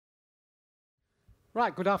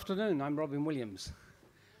Right, good afternoon. I'm Robin Williams.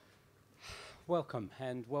 Welcome,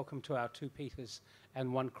 and welcome to our two Peters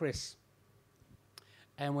and one Chris.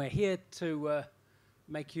 And we're here to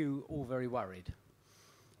make you all very worried.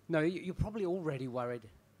 No, you're probably already worried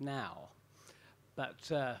now. But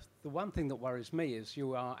the one thing that worries me is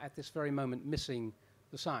you are at this very moment missing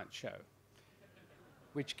the science show,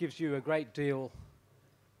 which gives you a great deal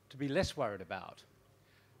to be less worried about.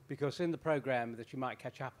 Because in the program that you might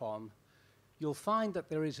catch up on, you'll find that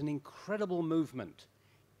there is an incredible movement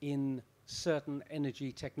in certain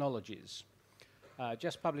energy technologies.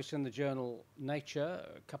 Just published in the journal Nature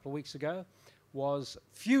a couple of weeks ago was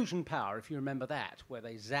fusion power, if you remember that, where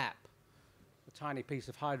they zap a tiny piece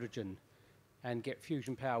of hydrogen and get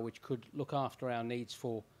fusion power which could look after our needs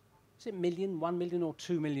for, is it 1 million or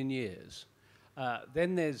 2 million years?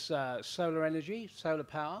 Then there's solar energy, solar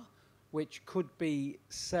power, which could be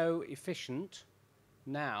so efficient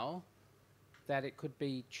now that it could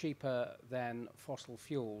be cheaper than fossil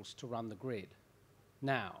fuels to run the grid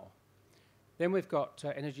now. Then we've got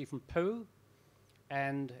energy from poo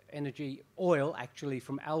and energy, oil actually,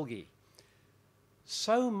 from algae.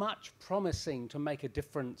 So much promising to make a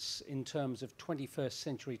difference in terms of 21st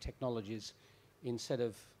century technologies instead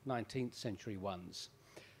of 19th century ones.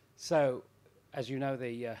 So, as you know,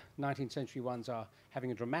 the 19th century ones are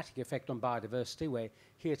having a dramatic effect on biodiversity. We're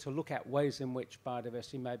here to look at ways in which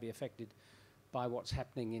biodiversity may be affected by what's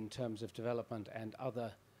happening in terms of development and other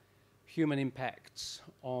human impacts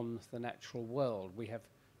on the natural world. We have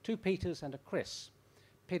two Peters and a Chris.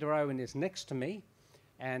 Peter Owen is next to me,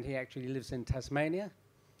 and he actually lives in Tasmania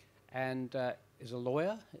and is a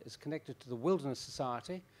lawyer, is connected to the Wilderness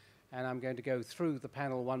Society, and I'm going to go through the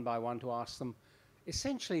panel one by one to ask them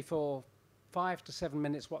essentially for 5 to 7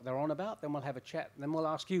 minutes what they're on about, then we'll have a chat, and then we'll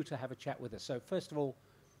ask you to have a chat with us. So first of all,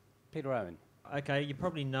 Peter Owen. Okay, you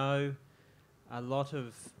probably know a lot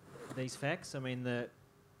of these facts. I mean, the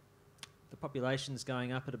population's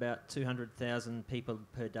going up at about 200,000 people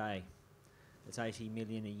per day. That's 80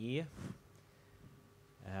 million a year.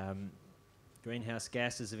 Greenhouse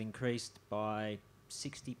gases have increased by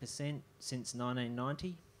 60% since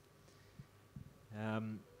 1990.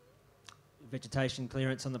 Vegetation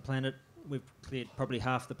clearance on the planet, we've cleared probably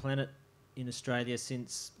half the planet in Australia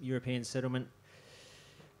since European settlement.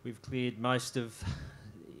 We've cleared most of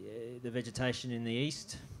the vegetation in the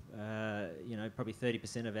east. Probably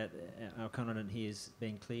 30% of our continent here is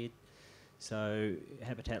being cleared. So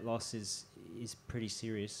habitat loss is pretty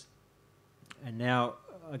serious. And now,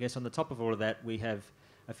 I guess on the top of all of that, we have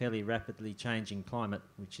a fairly rapidly changing climate,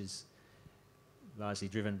 which is largely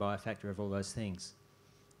driven by a factor of all those things.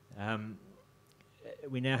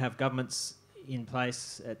 We now have governments in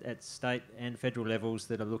place at state and federal levels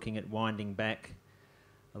that are looking at winding back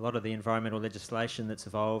a lot of the environmental legislation that's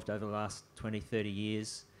evolved over the last 20, 30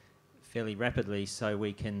 years fairly rapidly, so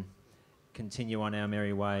we can continue on our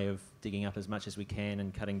merry way of digging up as much as we can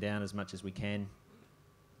and cutting down as much as we can,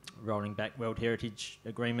 rolling back World Heritage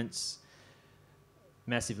agreements,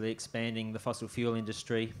 massively expanding the fossil fuel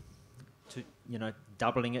industry to,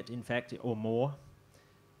 doubling it, in fact, or more.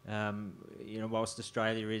 Whilst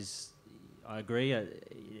Australia is, I agree,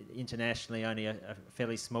 internationally only a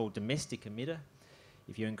fairly small domestic emitter,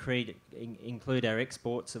 if you include our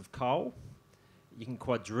exports of coal, you can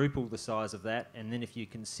quadruple the size of that. And then if you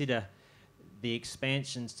consider the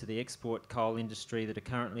expansions to the export coal industry that are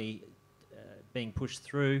currently being pushed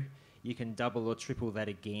through, you can double or triple that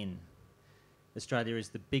again. Australia is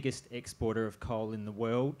the biggest exporter of coal in the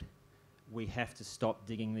world. We have to stop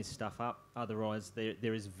digging this stuff up. Otherwise,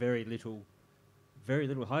 there is very little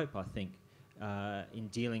hope, I think, in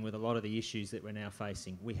dealing with a lot of the issues that we're now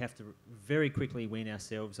facing. We have to very quickly wean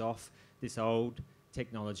ourselves off this old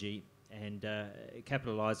technology and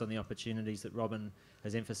capitalise on the opportunities that Robin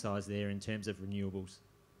has emphasised there in terms of renewables.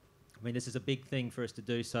 I mean, this is a big thing for us to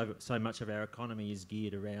do. So much of our economy is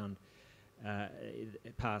geared around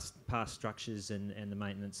past structures and the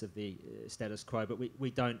maintenance of the status quo, but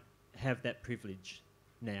we don't have that privilege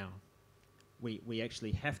now. We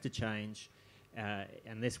actually have to change.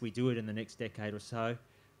 Unless we do it in the next decade or so,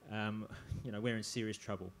 we're in serious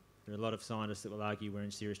trouble. There are a lot of scientists that will argue we're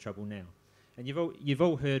in serious trouble now. And you've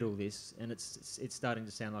all heard all this, and it's starting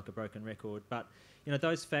to sound like a broken record. But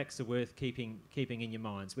those facts are worth keeping in your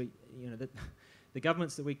minds. The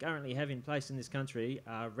governments that we currently have in place in this country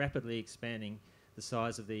are rapidly expanding the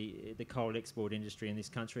size of the coal export industry in this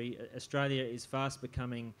country. Australia is fast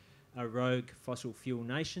becoming a rogue fossil fuel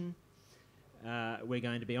nation. We're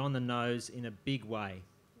going to be on the nose in a big way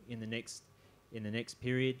in the next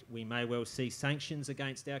period. We may well see sanctions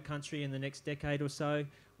against our country in the next decade or so.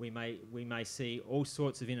 We may see all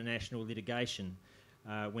sorts of international litigation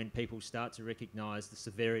when people start to recognise the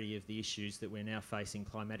severity of the issues that we're now facing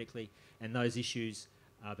climatically, and those issues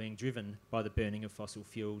are being driven by the burning of fossil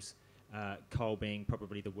fuels, coal being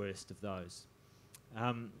probably the worst of those.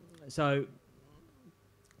 So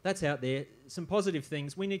that's out there. Some positive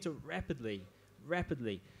things. We need to rapidly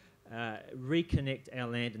reconnect our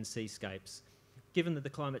land and seascapes. Given that the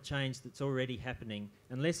climate change that's already happening,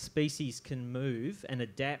 unless species can move and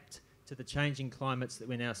adapt to the changing climates that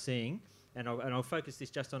we're now seeing, and I'll focus this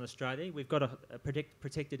just on Australia, we've got a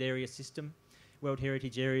protected area system, World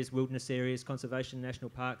Heritage Areas, wilderness areas, conservation national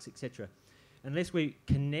parks, etc. Unless we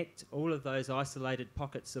connect all of those isolated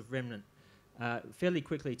pockets of remnant fairly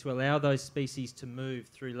quickly to allow those species to move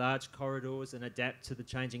through large corridors and adapt to the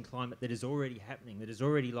changing climate that is already happening, that is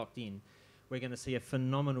already locked in, we're going to see a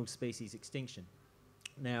phenomenal species extinction.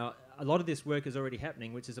 Now, a lot of this work is already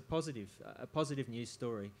happening, which is a positive news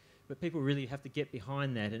story, but people really have to get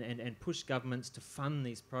behind that and push governments to fund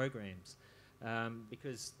these programs.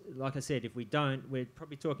 Because, like I said, if we don't, we're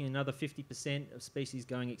probably talking another 50% of species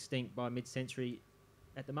going extinct by mid-century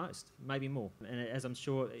at the most, maybe more. And as I'm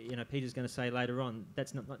sure Peter's going to say later on,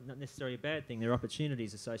 that's not necessarily a bad thing. There are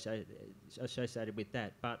opportunities associated with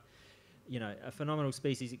that. But, a phenomenal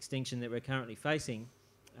species extinction that we're currently facing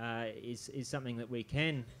is something that we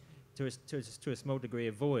can, to a small degree,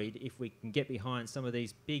 avoid if we can get behind some of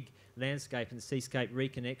these big landscape and seascape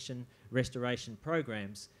reconnection restoration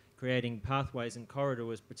programs, creating pathways and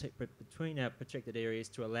corridors between our protected areas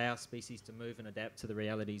to allow species to move and adapt to the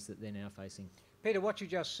realities that they're now facing. Peter, what you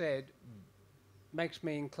just said makes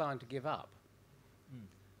me inclined to give up.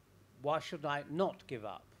 Why should I not give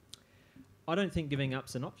up? I don't think giving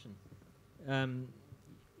up's an option.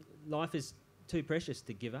 Life is too precious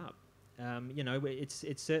to give up.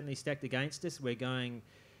 It's certainly stacked against us. We're going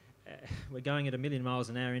at 1,000,000 miles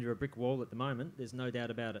an hour into a brick wall at the moment. There's no doubt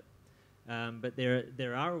about it. But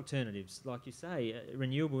there are alternatives, like you say,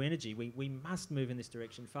 renewable energy. We must move in this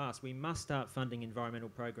direction fast. We must start funding environmental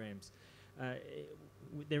programs.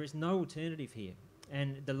 There is no alternative here,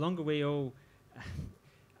 and the longer we all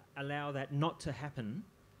allow that not to happen,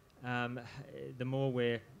 the more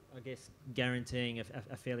we're, I guess, guaranteeing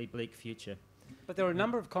a fairly bleak future. But there are a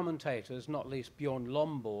number of commentators, not least Bjorn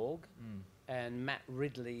Lomborg and Matt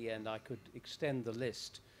Ridley, and I could extend the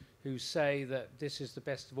list, who say that this is the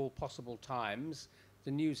best of all possible times.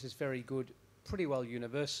 The news is very good, pretty well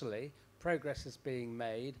universally. Progress is being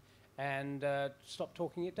made, and stop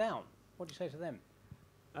talking it down. What do you say to them?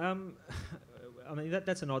 I mean,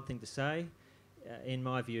 that's an odd thing to say, in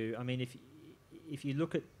my view. I mean, if you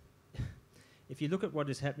look at what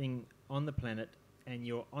is happening on the planet, and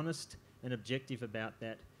you're honest and objective about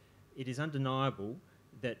that, it is undeniable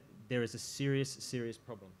that there is a serious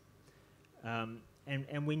problem.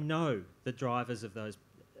 And we know the drivers of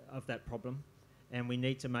that problem, and we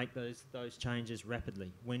need to make those changes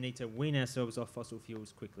rapidly. We need to wean ourselves off fossil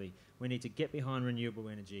fuels quickly. We need to get behind renewable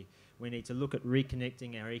energy. We need to look at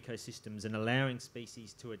reconnecting our ecosystems and allowing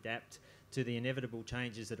species to adapt to the inevitable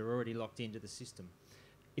changes that are already locked into the system.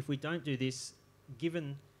 If we don't do this,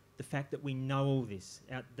 given the fact that we know all this,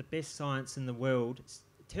 the best science in the world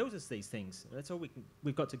tells us these things. That's all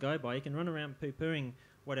we've got to go by. You can run around poo-pooing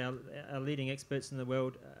what our leading experts in the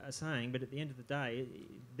world are saying, but at the end of the day,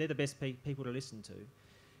 they're the best people to listen to.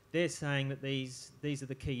 They're saying that these are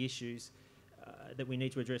the key issues that we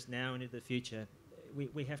need to address now and into the future.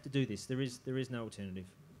 We have to do this. There is no alternative.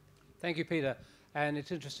 Thank you, Peter. And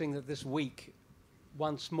it's interesting that this week,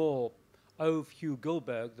 once more, Ove Hugh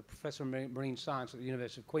Gilberg, the Professor of Marine Science at the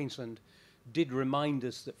University of Queensland, did remind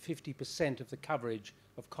us that 50% of the coverage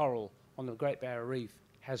of coral on the Great Barrier Reef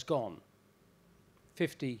has gone.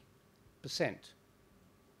 50%.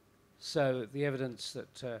 So the evidence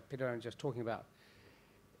that Peter Owen was just talking about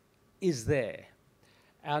is there.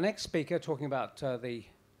 Our next speaker talking about the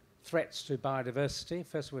threats to biodiversity.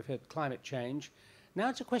 First we've heard climate change. Now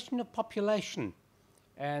it's a question of population.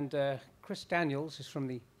 And Chris Daniels is from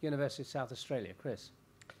the University of South Australia. Chris.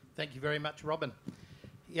 Thank you very much, Robin.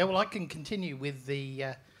 Yeah, well, I can continue with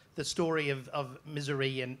the story of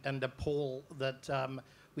misery and appall that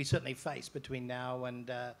we certainly face between now and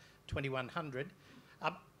 2100.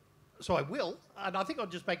 So I will, and I think I'll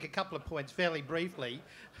just make a couple of points fairly briefly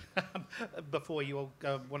before you all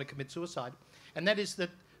want to commit suicide. And that is that,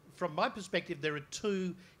 from my perspective, there are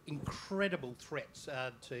two incredible threats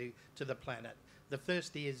to the planet. The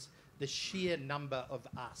first is the sheer number of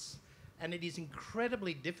us. And it is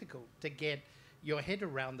incredibly difficult to get your head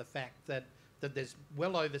around the fact that there's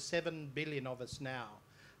well over 7 billion of us now.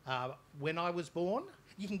 When I was born,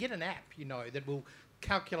 you can get an app, that will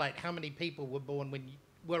calculate how many people were born when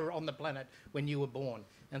were on the planet when you were born.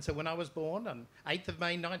 And so when I was born on 8th of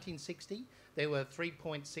May 1960, there were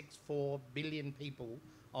 3.64 billion people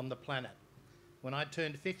on the planet. When I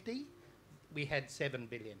turned 50, we had 7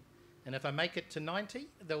 billion. And if I make it to 90,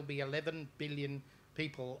 there'll be 11 billion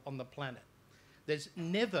people on the planet. There's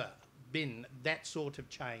never been that sort of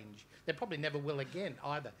change. There probably never will again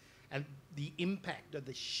either. And the impact of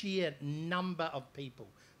the sheer number of people,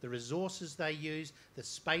 the resources they use, the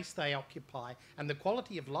space they occupy, and the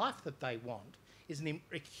quality of life that they want is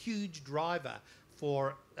a huge driver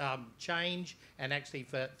for change and actually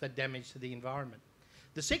for damage to the environment.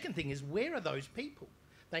 The second thing is, where are those people?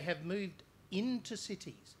 They have moved into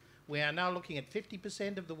cities. We are now looking at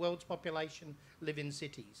 50% of the world's population live in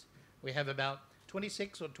cities. We have about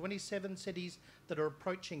 26 or 27 cities that are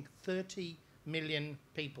approaching 30 million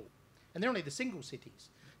people. And they're only the single cities.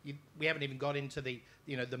 We haven't even got into the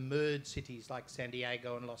merged cities like San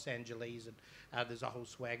Diego and Los Angeles, and there's a whole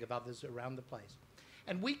swag of others around the place.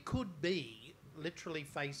 And we could be literally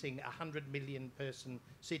facing a 100 million person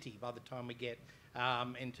city by the time we get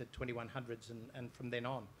into 2100s and from then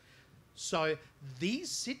on. So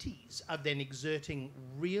these cities are then exerting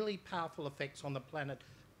really powerful effects on the planet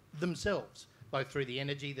themselves, both through the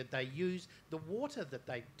energy that they use, the water that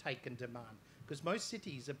they take and demand, because most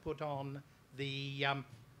cities are put on the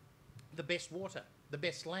best water, the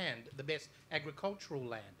best land, the best agricultural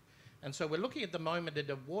land. And so we're looking at the moment at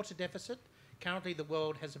a water deficit. Currently the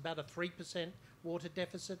world has about a 3% water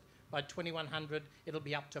deficit. By 2100, it'll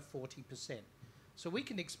be up to 40%. So we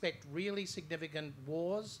can expect really significant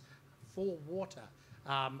wars for water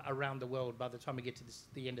around the world by the time we get to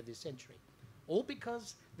the end of this century. All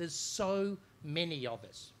because there's so many of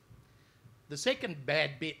us. The second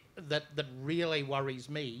bad bit that really worries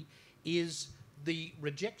me is the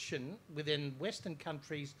rejection within Western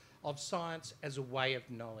countries of science as a way of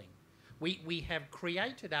knowing. We have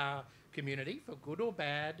created our community, for good or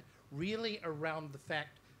bad, really around the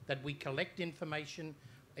fact that we collect information,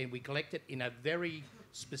 and we collect it in a very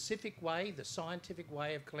specific way, the scientific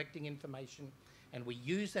way of collecting information, and we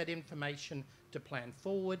use that information to plan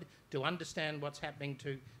forward, to understand what's happening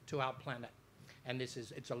to our planet. And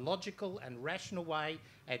it's a logical and rational way.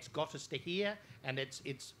 It's got us to here, and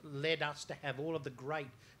it's led us to have all of the great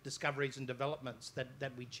discoveries and developments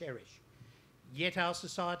that we cherish. Yet our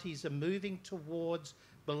societies are moving towards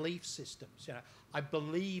belief systems. I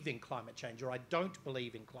believe in climate change, or I don't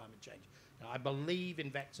believe in climate change. I believe in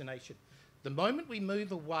vaccination. The moment we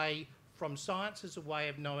move away from science as a way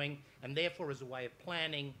of knowing, and therefore as a way of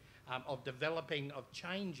planning, of developing, of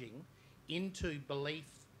changing, into belief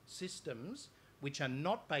systems which are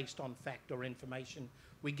not based on fact or information,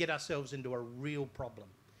 we get ourselves into a real problem.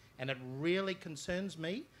 And it really concerns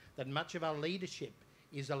me that much of our leadership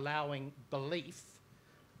is allowing belief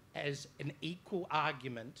as an equal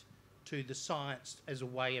argument to the science as a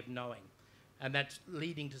way of knowing. And that's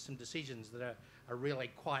leading to some decisions that are really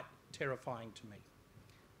quite terrifying to me.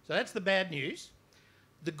 So that's the bad news.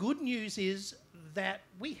 The good news is that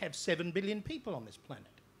we have 7 billion people on this planet.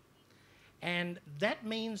 And that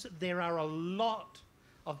means there are a lot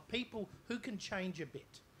of people who can change a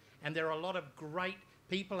bit. And there are a lot of great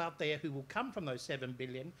people out there who will come from those 7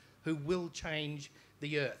 billion who will change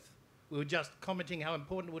the Earth. We were just commenting how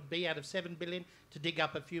important it would be out of 7 billion to dig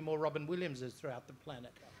up a few more Robin Williamses throughout the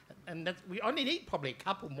planet. And we only need probably a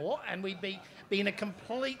couple more, and we'd be in a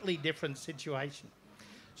completely different situation.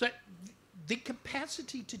 So the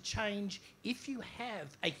capacity to change, if you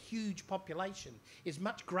have a huge population, is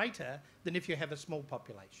much greater than if you have a small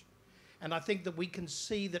population. And I think that we can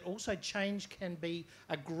see that also change can be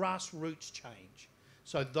a grassroots change.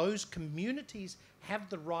 So those communities have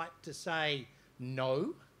the right to say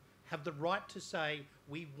no, have the right to say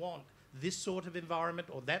we want this sort of environment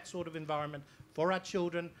or that sort of environment for our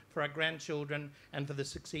children, for our grandchildren, and for the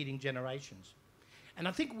succeeding generations. And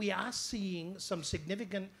I think we are seeing some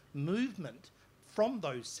significant movement from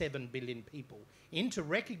those 7 billion people into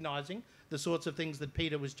recognising the sorts of things that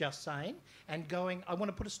Peter was just saying and going, I want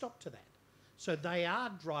to put a stop to that. So they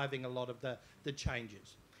are driving a lot of the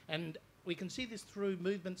changes. And we can see this through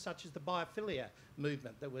movements such as the biophilia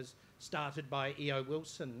movement that was started by E.O.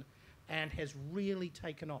 Wilson and has really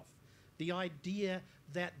taken off. The idea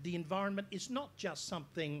that the environment is not just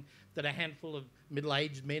something that a handful of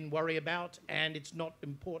middle-aged men worry about and it's not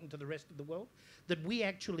important to the rest of the world, that we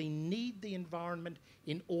actually need the environment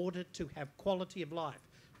in order to have quality of life,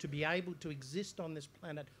 to be able to exist on this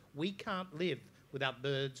planet. We can't live without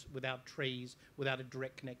birds, without trees, without a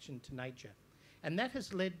direct connection to nature. And that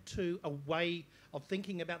has led to a way of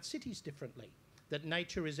thinking about cities differently, that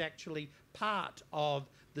nature is actually part of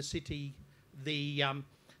the city, the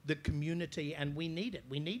the community, and we need it.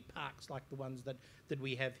 We need parks like the ones that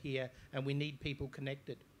we have here, and we need people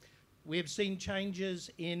connected. We have seen changes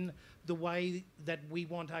in the way that we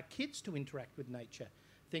want our kids to interact with nature.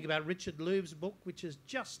 Think about Richard Louv's book, which is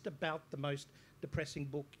just about the most depressing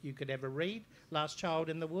book you could ever read, Last Child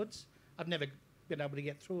in the Woods. I've never been able to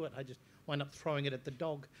get through it. I just wind up throwing it at the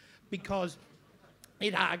dog, because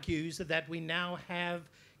it argues that we now have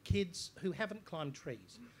kids who haven't climbed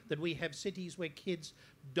trees, that we have cities where kids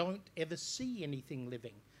don't ever see anything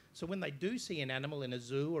living. So when they do see an animal in a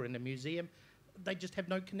zoo or in a museum, they just have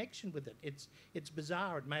no connection with it. It's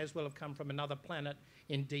bizarre. It may as well have come from another planet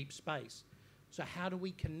in deep space. So how do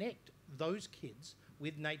we connect those kids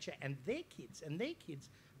with nature and their kids and their kids?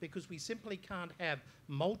 Because we simply can't have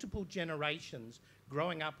multiple generations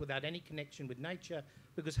growing up without any connection with nature,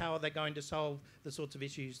 because how are they going to solve the sorts of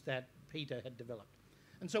issues that Peter had developed?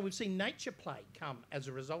 And so we've seen nature play come as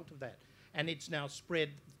a result of that. And it's now spread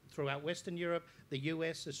throughout Western Europe, the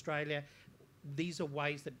US, Australia. These are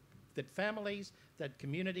ways that families, that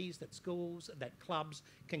communities, that schools, that clubs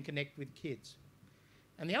can connect with kids.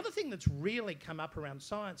 And the other thing that's really come up around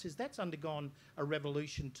science is that's undergone a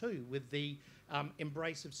revolution too, with the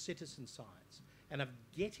embrace of citizen science and of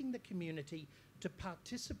getting the community to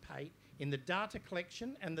participate in the data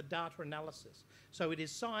collection and the data analysis. So it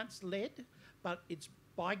is science-led, but it's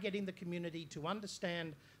by getting the community to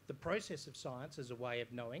understand the process of science as a way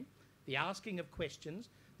of knowing, the asking of questions,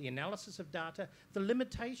 the analysis of data, the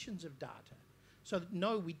limitations of data. So that,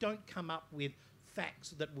 no, we don't come up with facts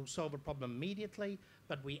that will solve a problem immediately,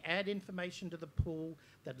 but we add information to the pool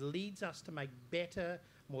that leads us to make better,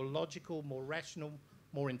 more logical, more rational,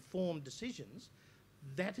 more informed decisions.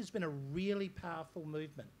 That has been a really powerful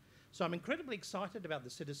movement. So I'm incredibly excited about the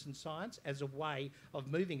citizen science as a way of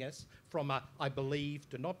moving us from a I believe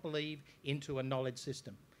to not believe into a knowledge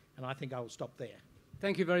system. And I think I will stop there.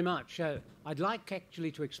 Thank you very much. I'd like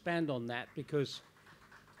actually to expand on that because,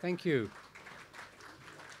 thank you.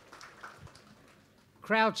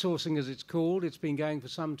 Crowdsourcing, as it's called, it's been going for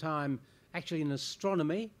some time, actually in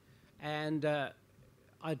astronomy, and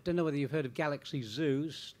I don't know whether you've heard of Galaxy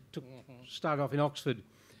Zoos. Started off in Oxford,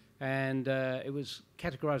 and it was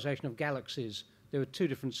categorization of galaxies. There were two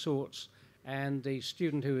different sorts, and the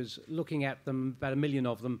student who was looking at them, about 1 million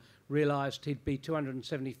of them, realized he'd be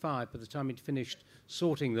 275 by the time he'd finished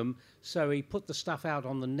sorting them. So he put the stuff out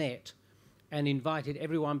on the net and invited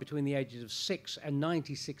everyone between the ages of 6 and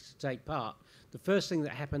 96 to take part. The first thing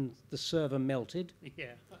that happened, the server melted.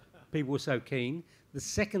 Yeah. People were so keen. The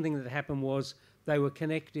second thing that happened was they were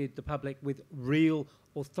connected, the public, with real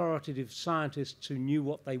authoritative scientists who knew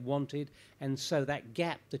what they wanted, and so that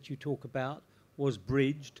gap that you talk about was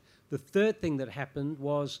bridged. The third thing that happened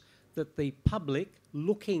was that the public,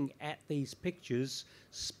 looking at these pictures,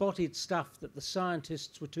 spotted stuff that the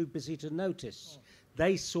scientists were too busy to notice.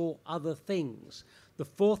 They saw other things. The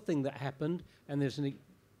fourth thing that happened, and there's an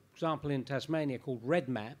example in Tasmania called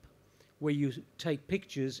RedMap, where you take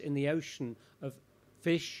pictures in the ocean of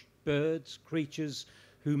fish, birds, creatures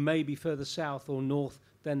who may be further south or north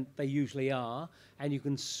than they usually are, and you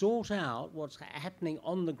can sort out what's happening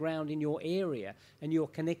on the ground in your area, and you're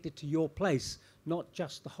connected to your place, not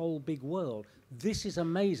just the whole big world. This is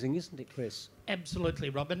amazing, isn't it, Chris?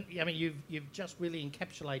 Absolutely, Robin. I mean, you've just really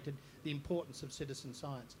encapsulated the importance of citizen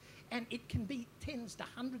science. And it can be tens to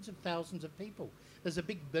hundreds of thousands of people. There's a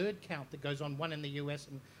big bird count that goes on, one in the US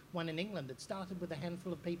and one in England, that started with a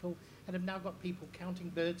handful of people and have now got people counting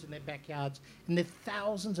birds in their backyards, and there are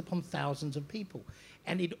thousands upon thousands of people.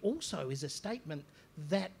 And it also is a statement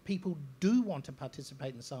that people do want to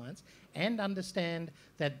participate in science and understand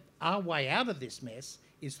that our way out of this mess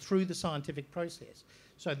is through the scientific process.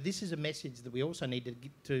 So this is a message that we also need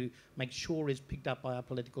to make sure is picked up by our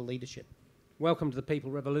political leadership. Welcome to the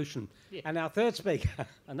People Revolution. Yeah. And our third speaker,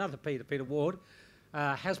 another Peter Ward,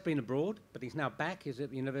 has been abroad, but he's now back. He's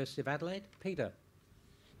at the University of Adelaide. Peter.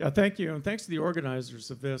 Yeah, thank you, and thanks to the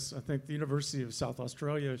organizers of this. I think the University of South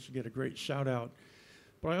Australia should get a great shout out.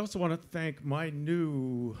 But I also want to thank my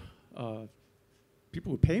new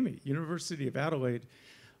people who pay me, University of Adelaide.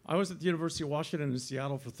 I was at the University of Washington in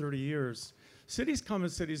Seattle for 30 years. Cities come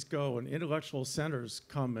and cities go, and intellectual centers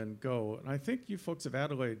come and go. And I think you folks of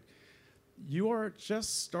Adelaide, you are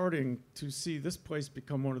just starting to see this place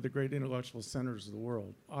become one of the great intellectual centers of the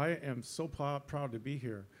world. I am so proud to be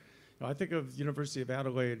here. I think of the University of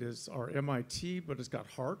Adelaide as our MIT, but it's got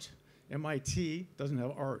heart. MIT doesn't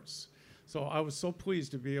have arts. So I was so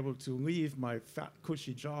pleased to be able to leave my fat,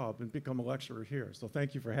 cushy job and become a lecturer here. So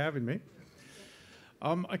thank you for having me.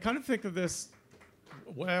 I kind of think of this,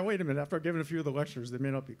 well, wait a minute, after I've given a few of the lectures, they may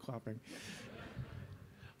not be clapping.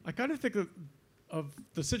 I kind of think of of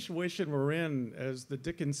the situation we're in as the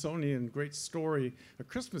Dickinsonian great story, A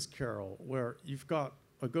Christmas Carol, where you've got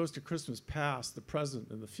a Ghost of Christmas Past, the present,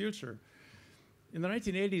 and the future. In the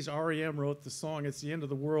 1980s, REM wrote the song It's the End of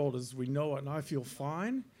the World as We Know It, and I Feel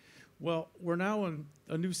Fine. Well, we're now in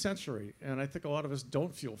a new century, and I think a lot of us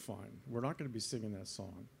don't feel fine. We're not going to be singing that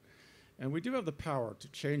song. And we do have the power to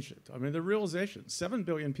change it. I mean, the realization, 7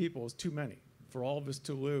 billion people is too many for all of us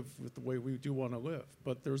to live with the way we do want to live.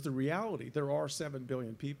 But there's the reality, there are 7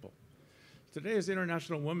 billion people. Today is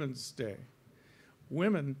International Women's Day.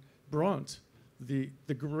 Women brunt the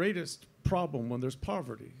greatest problem when there's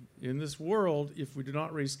poverty. In this world, if we do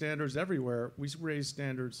not raise standards everywhere, we raise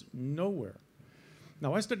standards nowhere.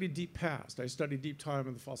 Now, I studied deep past. I studied deep time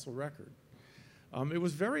in the fossil record. It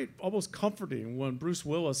was very almost comforting when Bruce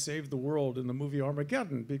Willis saved the world in the movie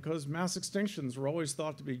Armageddon, because mass extinctions were always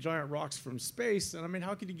thought to be giant rocks from space, and I mean,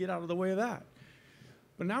 how could you get out of the way of that?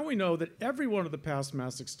 But now we know that every one of the past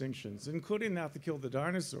mass extinctions, including that killed the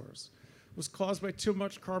dinosaurs, was caused by too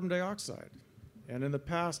much carbon dioxide. And in the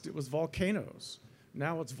past, it was volcanoes.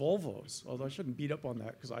 Now it's Volvos, although I shouldn't beat up on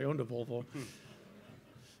that because I owned a Volvo.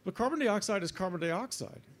 But carbon dioxide is carbon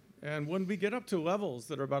dioxide. And when we get up to levels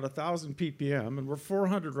that are about 1,000 ppm, and we're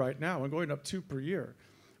 400 right now and going up 2 per year,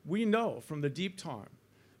 we know from the deep time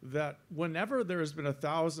that whenever there has been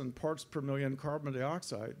 1,000 parts per million carbon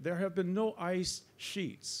dioxide, there have been no ice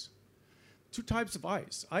sheets. 2 types of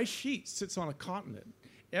ice. Ice sheet sits on a continent.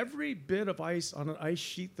 Every bit of ice on an ice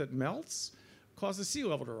sheet that melts causes sea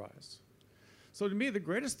level to rise. So to me, the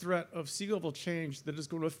greatest threat of sea level change that is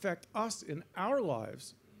going to affect us in our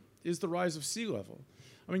lives is the rise of sea level.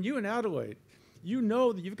 I mean, you in Adelaide, you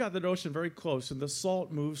know that you've got the ocean very close and the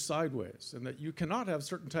salt moves sideways, and that you cannot have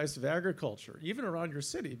certain types of agriculture, even around your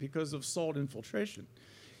city, because of salt infiltration.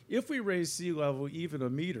 If we raise sea level even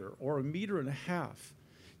 1 meter or 1.5 meters,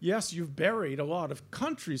 yes, you've buried a lot of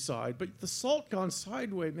countryside, but the salt gone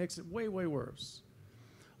sideways makes it way, way worse.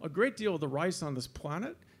 A great deal of the rice on this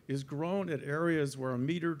planet is grown at areas where 1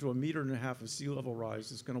 meter to 1.5 meters of sea level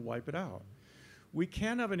rise is going to wipe it out. We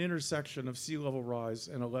can't have an intersection of sea level rise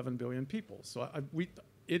and 11 billion people. So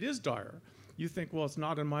it is dire. You think, well, it's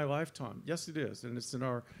not in my lifetime. Yes, it is, and it's in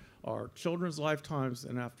our children's lifetimes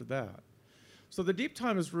and after that. So the deep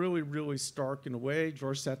time is really, really stark in a way.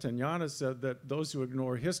 George Santayana said that those who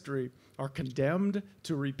ignore history are condemned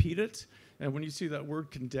to repeat it. And when you see that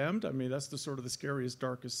word condemned, I mean, that's the sort of the scariest,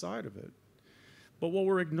 darkest side of it. But what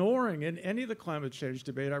we're ignoring in any of the climate change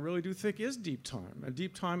debate, I really do think, is deep time. And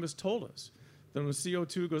deep time has told us that when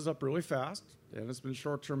CO2 goes up really fast, and it's been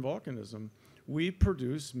short-term volcanism, we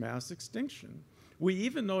produce mass extinction. We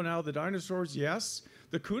even know now the dinosaurs, yes,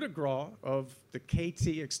 the coup de grace of the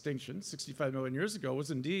KT extinction 65 million years ago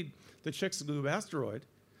was indeed the Chicxulub asteroid.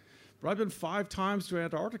 But I've been 5 times to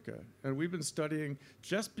Antarctica, and we've been studying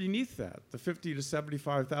just beneath that, the 50 to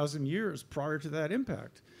 75,000 years prior to that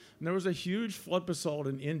impact. And there was a huge flood basalt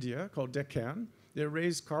in India called Deccan. They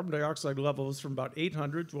raised carbon dioxide levels from about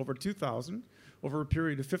 800 to over 2,000 over a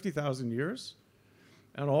period of 50,000 years,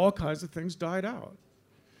 and all kinds of things died out.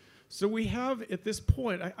 So we have, at this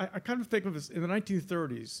point, I kind of think of this, in the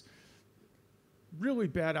 1930s, really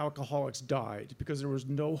bad alcoholics died because there was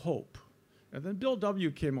no hope. And then Bill W.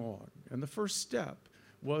 came along, and the first step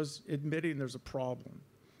was admitting there's a problem.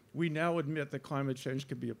 We now admit that climate change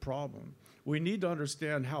can be a problem. We need to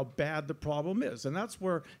understand how bad the problem is, and that's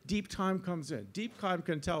where deep time comes in. Deep time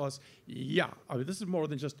can tell us, yeah, I mean, this is more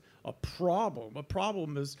than just a problem. A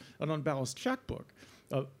problem is an unbalanced checkbook.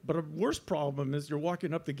 But a worse problem is you're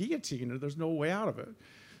walking up the guillotine and there's no way out of it.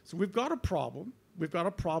 So we've got a problem. We've got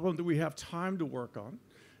a problem that we have time to work on.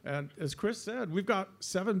 And as Chris said, we've got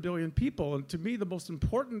 7 billion people. And to me, the most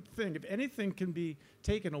important thing, if anything can be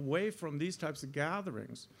taken away from these types of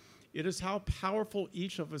gatherings, it is how powerful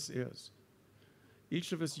each of us is.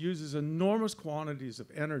 Each of us uses enormous quantities of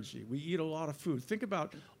energy. We eat a lot of food. Think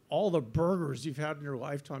about all the burgers you've had in your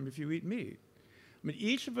lifetime if you eat meat. I mean,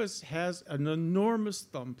 each of us has an enormous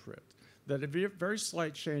thumbprint that a very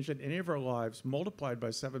slight change in any of our lives multiplied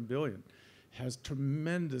by 7 billion has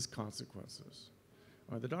tremendous consequences.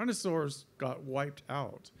 The dinosaurs got wiped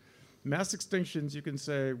out. Mass extinctions, you can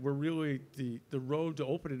say, were really the road to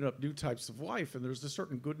opening up new types of life, and there's a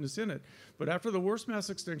certain goodness in it. But after the worst mass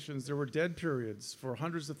extinctions, there were dead periods for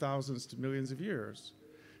hundreds of thousands to millions of years.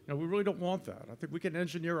 Now, we really don't want that. I think we can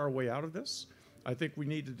engineer our way out of this. I think we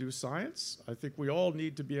need to do science. I think we all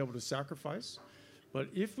need to be able to sacrifice. But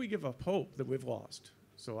if we give up hope, that we've lost.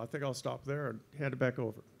 So I think I'll stop there and hand it back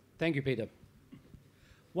over. Thank you, Peter.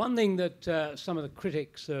 One thing that some of the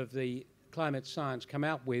critics of the climate science come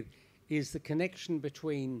out with is the connection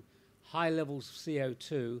between high levels of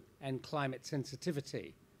CO2 and climate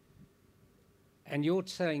sensitivity. And you're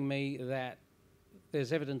telling me that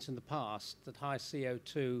there's evidence in the past that high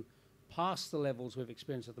CO2, past the levels we've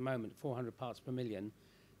experienced at the moment, 400 parts per million,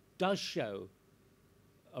 does show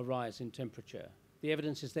a rise in temperature. The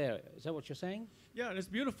evidence is there. Is that what you're saying? Yeah, and it's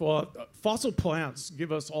beautiful. Fossil plants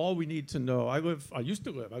give us all we need to know. I live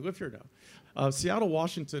here now. Seattle,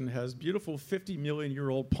 Washington has beautiful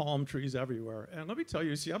 50-million-year-old palm trees everywhere. And let me tell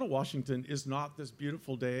you, Seattle, Washington is not this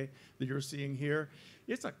beautiful day that you're seeing here.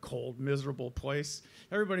 It's a cold, miserable place.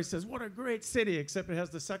 Everybody says, what a great city, except it has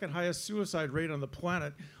the second highest suicide rate on the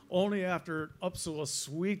planet, only after Uppsala,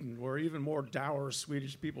 Sweden, where even more dour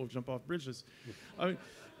Swedish people jump off bridges. I mean,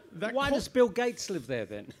 why does Bill Gates live there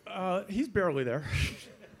then? He's barely there.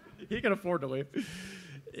 He can afford to live.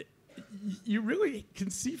 You really can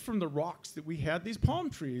see from the rocks that we had these palm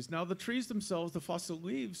trees. Now, the trees themselves, the fossil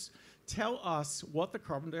leaves, tell us what the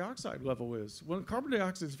carbon dioxide level is. When carbon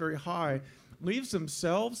dioxide is very high, leaves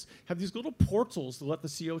themselves have these little portals to let the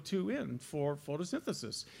CO2 in for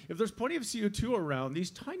photosynthesis. If there's plenty of CO2 around,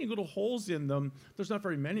 these tiny little holes in them, there's not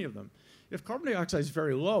very many of them. If carbon dioxide is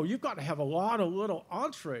very low, you've got to have a lot of little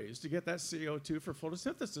entrees to get that CO2 for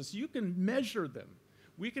photosynthesis. You can measure them.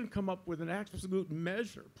 We can come up with an absolute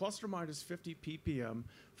measure, plus or minus 50 ppm,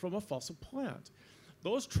 from a fossil plant.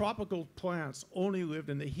 Those tropical plants only lived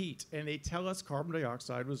in the heat, and they tell us carbon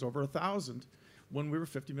dioxide was over 1,000 when we were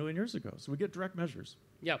 50 million years ago. So we get direct measures.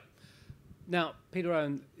 Yeah. Now, Peter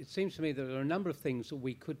Owen, it seems to me that there are a number of things that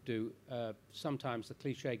we could do. Sometimes the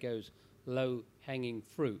cliche goes low-hanging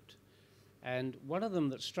fruit. And one of them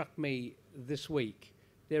that struck me this week,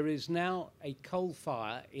 there is now a coal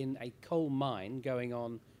fire in a coal mine going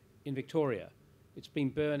on in Victoria. It's been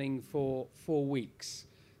burning for 4 weeks.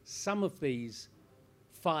 Some of these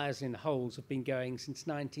fires in holes have been going since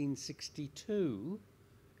 1962,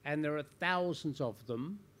 and there are thousands of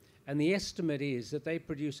them. And the estimate is that they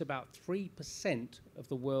produce about 3% of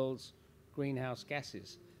the world's greenhouse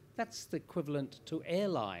gases. That's the equivalent to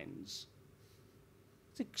airlines.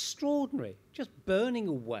 It's extraordinary, just burning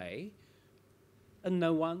away, and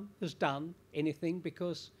no one has done anything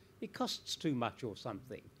because it costs too much or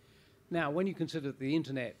something. Now, when you consider that the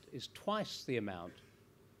internet is twice the amount,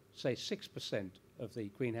 say 6% of the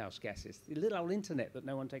greenhouse gases, the little old internet that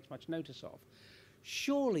no one takes much notice of,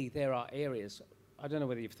 surely there are areas, I don't know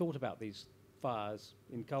whether you've thought about these fires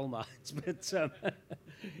in coal mines, but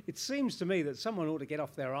it seems to me that someone ought to get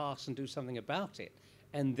off their arse and do something about it.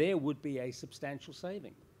 And there would be a substantial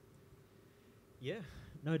saving. Yeah,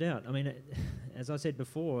 no doubt. I mean, as I said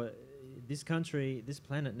before, this country, this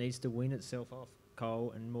planet needs to wean itself off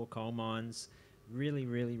coal and more coal mines really,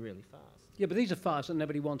 really, really fast. Yeah, but these are fires that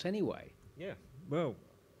nobody wants anyway. Yeah, well,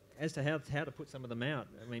 as to how to put some of them out,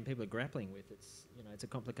 I mean, people are grappling with it's a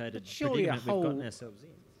complicated predicament we've gotten ourselves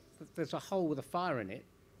in. There's a hole with a fire in it.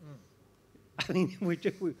 I mean, we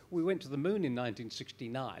went to the moon in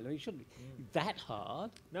 1969. I mean, it shouldn't be that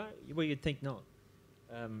hard. No, well, you'd think not.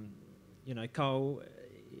 Coal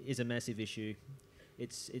is a massive issue.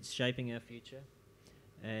 It's shaping our future,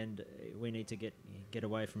 and we need to get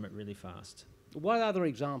away from it really fast. What other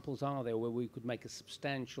examples are there where we could make a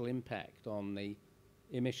substantial impact on the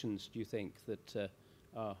emissions, do you think, that,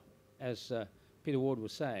 as Peter Ward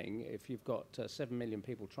was saying, if you've got 7 million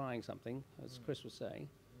people trying something, as Chris was saying,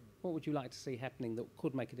 what would you like to see happening that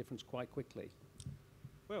could make a difference quite quickly?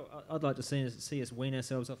 Well, I'd like to see us wean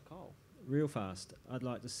ourselves off coal real fast. I'd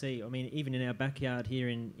like to see, I mean, even in our backyard here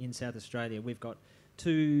in South Australia, we've got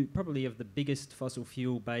two probably of the biggest fossil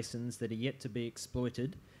fuel basins that are yet to be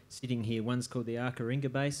exploited sitting here. One's called the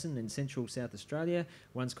Arkaringa Basin in central South Australia,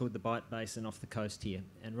 one's called the Bight Basin off the coast here.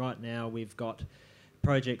 And right now we've got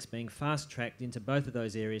projects being fast-tracked into both of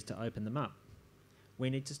those areas to open them up.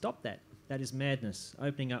 We need to stop that. That is madness.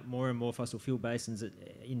 Opening up more and more fossil fuel basins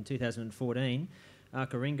in 2014,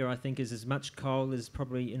 Arkaringa, I think, is as much coal as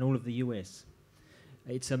probably in all of the US.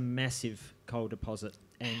 It's a massive coal deposit.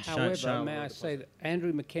 And however, may I say that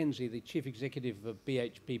Andrew Mackenzie, the chief executive of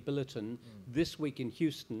BHP Billiton, this week in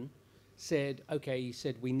Houston, said, he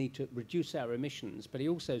said we need to reduce our emissions, but he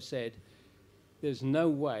also said there's no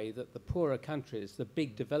way that the poorer countries, the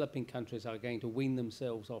big developing countries, are going to wean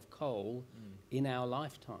themselves off coal in our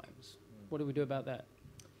lifetimes. What do we do about that?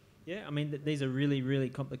 Yeah, I mean, these are really, really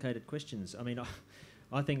complicated questions. I mean,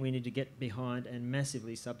 I think we need to get behind and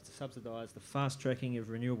massively subsidise the fast tracking of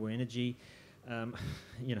renewable energy,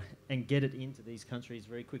 and get it into these countries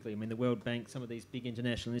very quickly. I mean, the World Bank, some of these big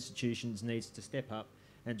international institutions needs to step up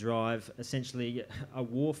and drive essentially a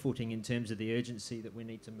war footing in terms of the urgency that we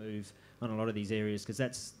need to move on a lot of these areas, because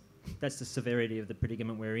that's the severity of the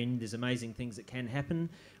predicament we're in. There's amazing things that can happen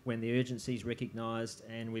when the urgency is recognised,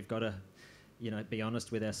 and we've got to, be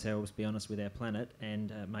honest with ourselves, be honest with our planet,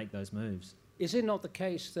 and make those moves. Is it not the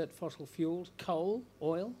case that fossil fuels, coal,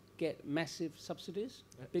 oil, get massive subsidies,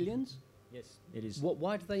 billions? Yes, it is.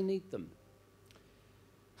 Why do they need them?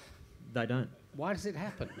 They don't. Why does it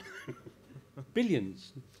happen?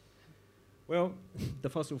 Billions. Well, the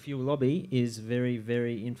fossil fuel lobby is very,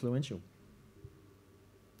 very influential.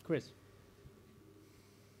 Chris?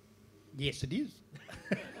 Yes, it is.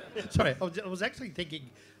 Sorry, I was actually thinking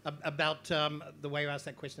about the way you asked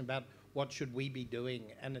that question about what should we be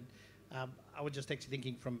doing, and I was just actually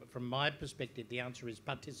thinking from my perspective, the answer is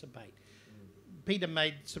participate. Peter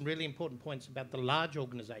made some really important points about the large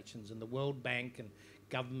organisations, and the World Bank and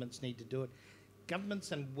governments need to do it.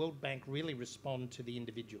 Governments and World Bank really respond to the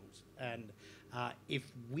individuals, and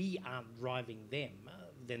if we aren't driving them,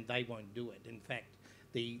 then they won't do it. In fact,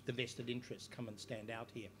 the vested interests come and stand out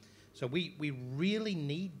here. So we really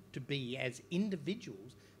need to be, as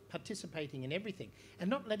individuals, participating in everything and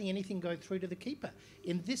not letting anything go through to the keeper.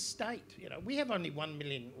 In this state, we have only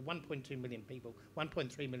 1.2 million people,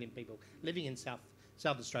 1.3 million people living in South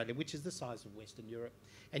Australia, which is the size of Western Europe.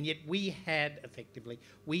 And yet we had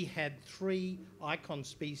 3 icon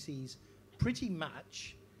species pretty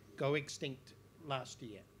much go extinct last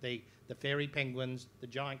year. The fairy penguins, the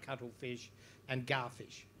giant cuttlefish, and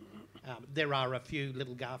garfish. There are a few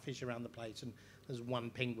little garfish around the place, and there's one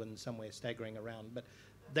penguin somewhere staggering around. But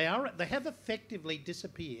they have effectively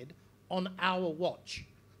disappeared on our watch.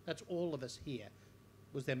 That's all of us here.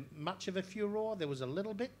 Was there much of a furore? There was a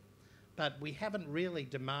little bit, but we haven't really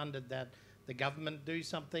demanded that the government do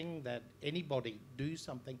something, that anybody do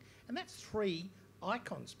something. And that's 3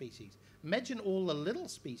 icon species. Imagine all the little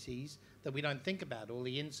species that we don't think about, all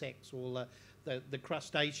the insects, all the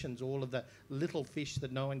crustaceans, all of the little fish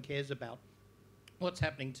that no one cares about. What's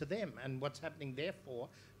happening to them, and what's happening, therefore,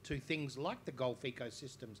 to things like the Gulf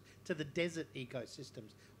ecosystems, to the desert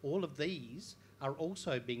ecosystems. All of these are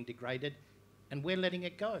also being degraded, and we're letting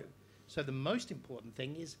it go. So the most important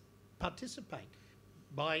thing is participate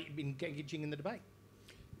by engaging in the debate.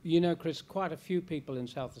 Chris, quite a few people in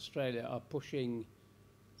South Australia are pushing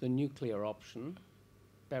the nuclear option.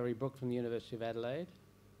 Barry Brook from the University of Adelaide,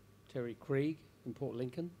 Terry Krieg in Port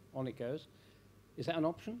Lincoln, on it goes. Is that an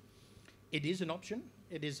option? It is an option.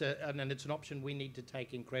 It is and it's an option we need to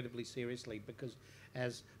take incredibly seriously, because,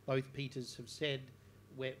 as both Peters have said,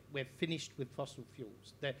 we're finished with fossil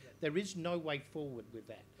fuels. There is no way forward with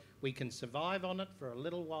that. We can survive on it for a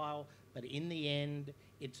little while, but in the end,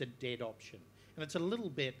 it's a dead option. And it's a little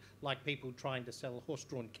bit like people trying to sell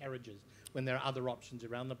horse-drawn carriages when there are other options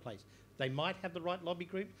around the place. They might have the right lobby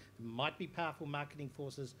group, might be powerful marketing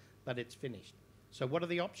forces, but it's finished. So what are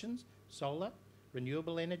the options? Solar,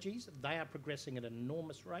 renewable energies, they are progressing at an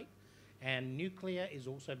enormous rate, and nuclear is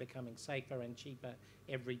also becoming safer and cheaper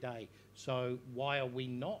every day. So why are we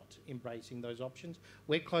not embracing those options?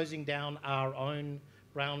 We're closing down our own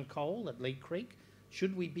brown coal at Leigh Creek.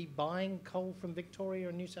 Should we be buying coal from Victoria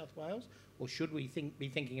and New South Wales, or should we be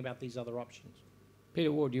thinking about these other options?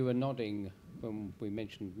 Peter Ward, you were nodding when we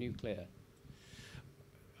mentioned nuclear.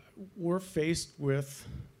 We're faced with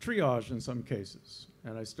triage in some cases,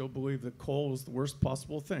 and I still believe that coal is the worst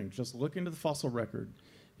possible thing. Just look into the fossil record.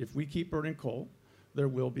 If we keep burning coal, there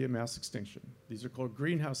will be a mass extinction. These are called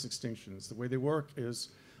greenhouse extinctions. The way they work is,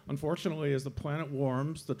 unfortunately, as the planet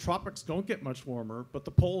warms, the tropics don't get much warmer, but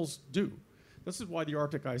the poles do. This is why the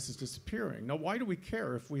Arctic ice is disappearing. Now, why do we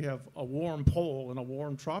care if we have a warm pole and a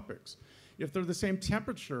warm tropics? If they're the same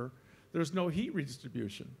temperature, there's no heat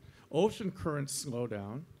redistribution. Ocean currents slow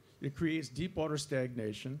down. It creates deep water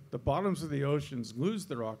stagnation. The bottoms of the oceans lose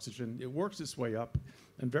their oxygen. It works its way up,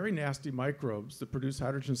 and very nasty microbes that produce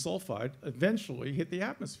hydrogen sulfide eventually hit the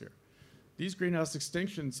atmosphere. These greenhouse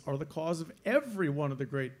extinctions are the cause of every one of the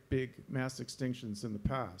great big mass extinctions in the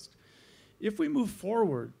past. If we move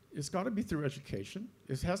forward, it's got to be through education.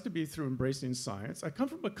 It has to be through embracing science. I come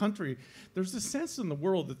from a country, there's a sense in the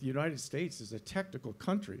world that the United States is a technical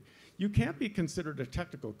country. You can't be considered a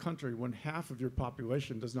technical country when half of your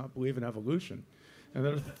population does not believe in evolution, and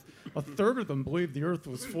that a third of them believe the Earth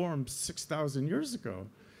was formed 6,000 years ago.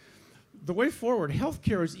 The way forward,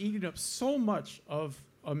 healthcare is eating up so much of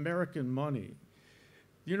American money.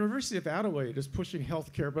 The University of Adelaide is pushing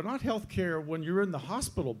healthcare, but not healthcare when you're in the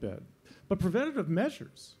hospital bed, but preventative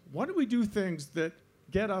measures. Why do we do things that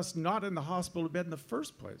get us not in the hospital bed in the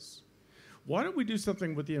first place? Why don't we do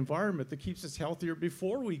something with the environment that keeps us healthier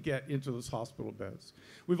before we get into those hospital beds?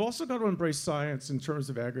 We've also got to embrace science in terms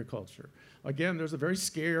of agriculture. Again, there's a very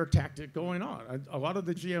scare tactic going on. A lot of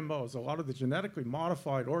the GMOs, a lot of the genetically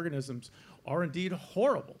modified organisms are indeed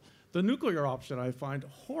horrible. The nuclear option I find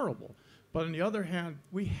horrible. But on the other hand,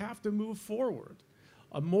 we have to move forward.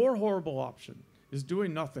 A more horrible option is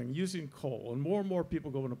doing nothing, using coal, and more people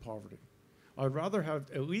go into poverty. I'd rather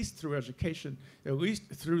have, at least through education, at least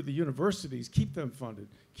through the universities, keep them funded,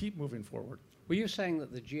 keep moving forward. Were you saying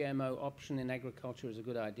that the GMO option in agriculture is a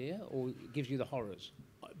good idea, or it gives you the horrors?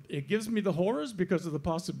 It gives me the horrors because of the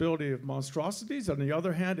possibility of monstrosities. On the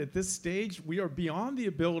other hand, at this stage, we are beyond the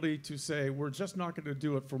ability to say we're just not going to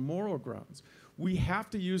do it for moral grounds. We have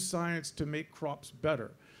to use science to make crops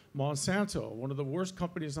better. Monsanto, one of the worst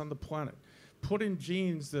companies on the planet, put in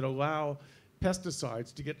genes that allow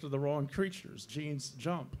pesticides to get to the wrong creatures. Genes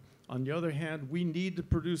jump. On the other hand, we need to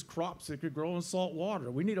produce crops that could grow in salt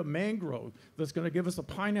water. We need a mangrove that's going to give us a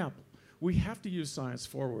pineapple. We have to use science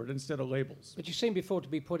forward instead of labels. But you seem before to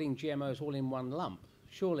be putting GMOs all in one lump.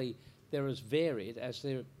 Surely they're as varied as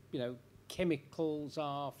their, chemicals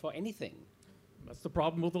are for anything. That's the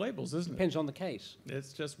problem with the labels, isn't it? Depends on the case.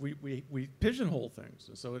 It's just we pigeonhole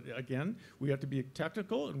things. So again, we have to be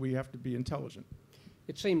technical and we have to be intelligent.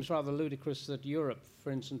 It seems rather ludicrous that Europe,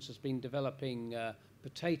 for instance, has been developing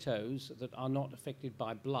potatoes that are not affected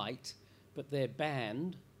by blight, but they're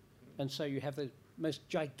banned, and so you have the most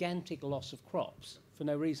gigantic loss of crops for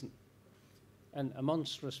no reason. And a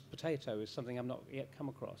monstrous potato is something I've not yet come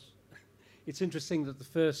across. It's interesting that the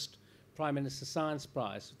first Prime Minister Science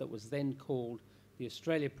Prize, that was then called the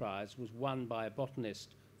Australia Prize, was won by a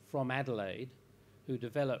botanist from Adelaide who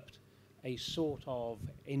developed a sort of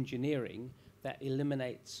engineering that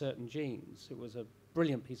eliminates certain genes. It was a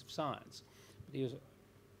brilliant piece of science, but he was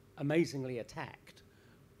amazingly attacked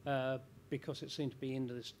because it seemed to be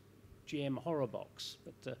into this GM horror box.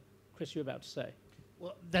 But Chris, you're about to say.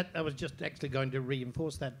 Well, I was just actually going to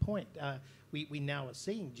reinforce that point. We now are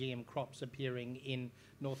seeing GM crops appearing in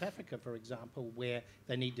North Africa, for example, where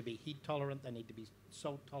they need to be heat tolerant, they need to be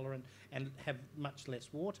salt tolerant, and have much less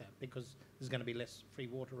water because there's going to be less free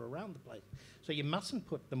water around the place. So you mustn't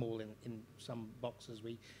put them all in some boxes.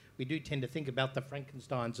 We do tend to think about the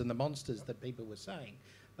Frankensteins and the monsters that people were saying,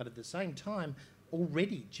 but at the same time,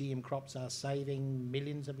 already GM crops are saving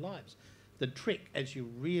millions of lives. The trick, as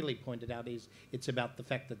you really pointed out, is it's about the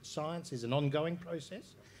fact that science is an ongoing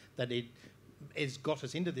process, that it has got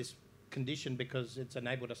us into this condition because it's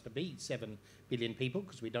enabled us to be 7 billion people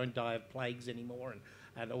because we don't die of plagues anymore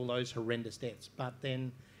and all those horrendous deaths. But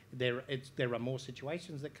then there are more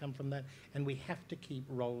situations that come from that, and we have to keep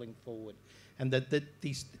rolling forward. And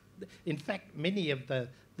in fact, many of the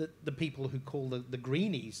people who call the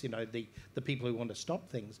greenies, the people who want to stop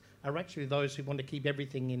things, are actually those who want to keep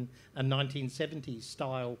everything in a 1970s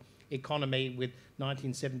style economy with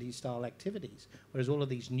 1970s style activities, whereas all of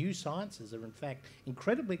these new sciences are in fact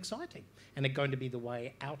incredibly exciting and are going to be the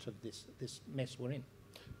way out of this mess we're in.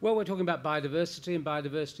 Well, we're talking about biodiversity, and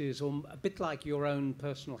biodiversity is a bit like your own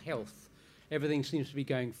personal health. Everything seems to be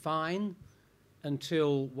going fine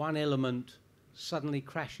until one element suddenly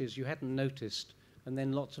crashes you hadn't noticed, and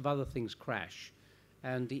then lots of other things crash.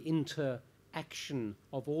 And the interaction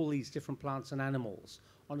of all these different plants and animals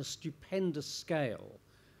on a stupendous scale.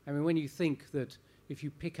 I mean, when you think that if you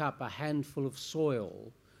pick up a handful of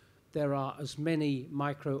soil, there are as many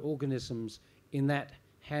microorganisms in that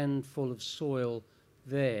handful of soil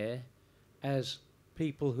there as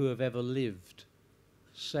people who have ever lived,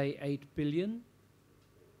 say 8 billion.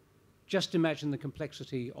 Just imagine the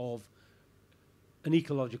complexity of an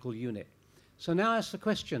ecological unit. So now ask the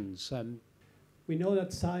questions. We know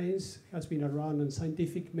that science has been around and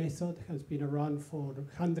scientific method has been around for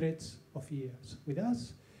hundreds of years with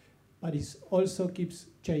us, but it also keeps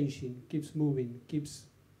changing, keeps moving, keeps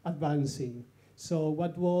advancing. So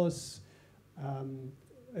what was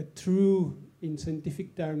true in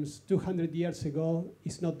scientific terms 200 years ago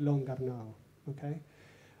is not longer now, okay?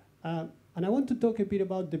 And I want to talk a bit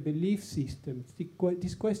about the belief systems.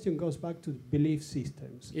 This question goes back to belief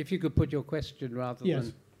systems. If you could put your question rather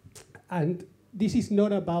yes. And this is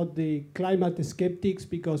not about the climate skeptics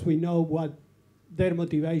because we know what their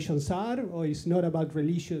motivations are, or it's not about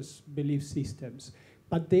religious belief systems.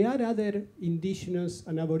 But there are other indigenous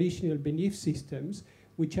and aboriginal belief systems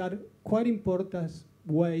which are quite important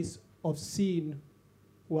ways of seeing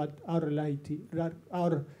what our reality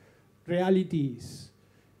is.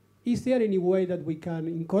 Is there any way that we can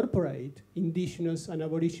incorporate indigenous and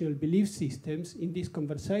aboriginal belief systems in this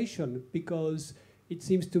conversation? Because it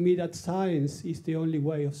seems to me that science is the only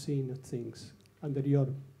way of seeing things under your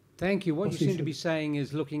Thank you. What you seem to position. be saying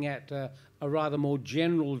is looking at a rather more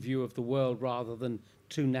general view of the world rather than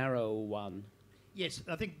too narrow a one. Yes,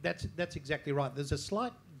 I think that's exactly right. There's a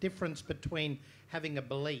slight difference between having a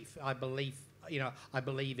belief, I believe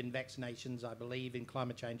in vaccinations, I believe in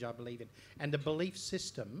climate change, I believe in, and a belief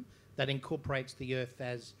system that incorporates the earth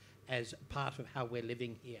as part of how we're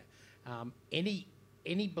living here.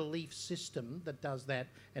 Any belief system that does that,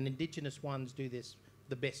 and Indigenous ones do this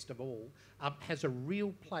the best of all, has a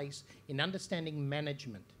real place in understanding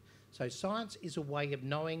management. So science is a way of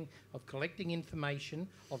knowing, of collecting information,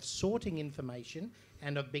 of sorting information,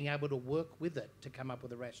 and of being able to work with it to come up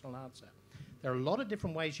with a rational answer. There are a lot of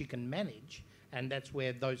different ways you can manage, and that's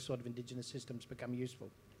where those sort of Indigenous systems become useful.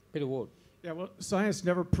 Peter Ward. Yeah, well, science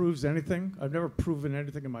never proves anything. I've never proven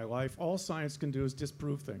anything in my life. All science can do is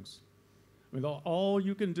disprove things. I mean, all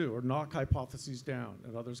you can do are knock hypotheses down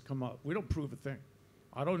and others come up. We don't prove a thing.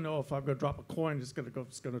 I don't know if I'm going to drop a coin, it's going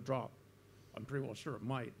to drop. I'm pretty well sure it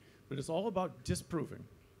might. But it's all about disproving.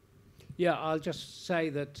 Yeah, I'll just say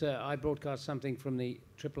that I broadcast something from the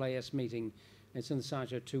AAAS meeting. It's in the Science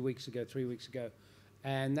Show 3 weeks ago.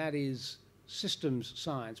 And that is systems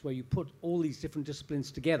science, where you put all these different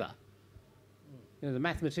disciplines together. You know, the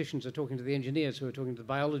mathematicians are talking to the engineers who are talking to the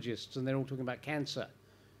biologists, and they're all talking about cancer.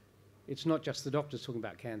 It's not just the doctors talking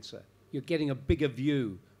about cancer. You're getting a bigger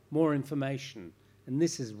view, more information, and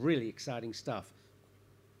this is really exciting stuff.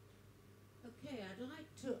 Okay, I'd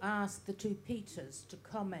like to ask the two Peters to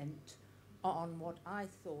comment on what I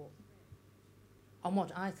thought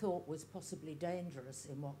was possibly dangerous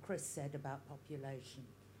in what Chris said about population.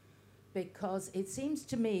 Because it seems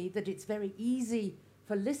to me that it's very easy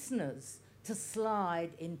for listeners to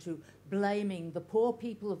slide into blaming the poor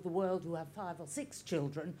people of the world who have 5 or 6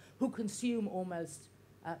 children, who consume almost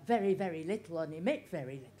very, very little and emit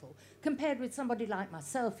very little, compared with somebody like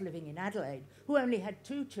myself living in Adelaide, who only had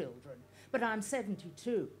 2 children. But I'm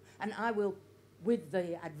 72, and I will, with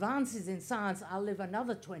the advances in science, I'll live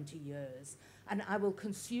another 20 years, and I will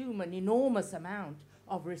consume an enormous amount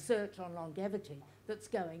of research on longevity that's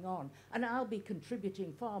going on, and I'll be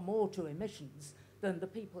contributing far more to emissions than the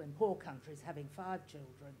people in poor countries having 5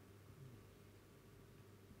 children.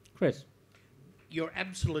 Chris. You're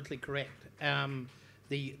absolutely correct.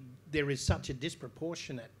 There is such a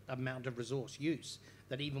disproportionate amount of resource use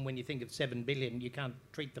that even when you think of 7 billion, you can't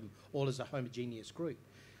treat them all as a homogeneous group.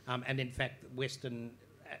 And in fact, Western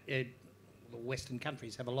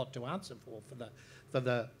countries have a lot to answer for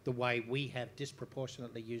the way we have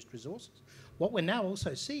disproportionately used resources. What we're now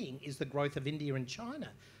also seeing is the growth of India and China,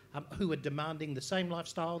 who are demanding the same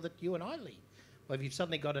lifestyle that you and I lead. Well, if you've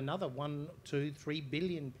suddenly got another 1, 2, 3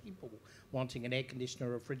 billion people wanting an air conditioner, a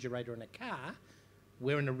refrigerator and a car,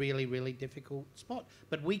 we're in a really, really difficult spot.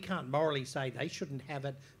 But we can't morally say they shouldn't have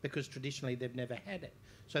it because traditionally they've never had it.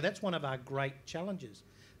 So that's one of our great challenges.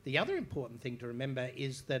 The other important thing to remember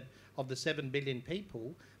is that of the 7 billion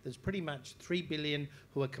people, there's pretty much 3 billion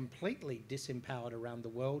who are completely disempowered around the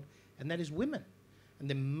world, and that is women. And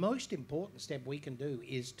the most important step we can do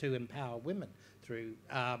is to empower women through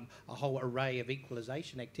a whole array of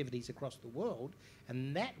equalisation activities across the world,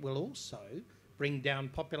 and that will also bring down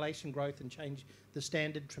population growth and change the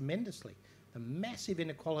standard tremendously. The massive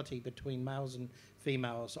inequality between males and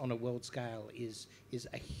females on a world scale is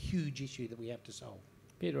a huge issue that we have to solve.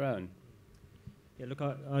 Peter Owen. Yeah, look,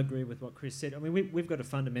 I agree with what Chris said. I mean, we've got to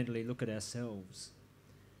fundamentally look at ourselves.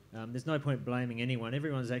 There's no point blaming anyone.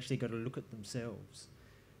 Everyone's actually got to look at themselves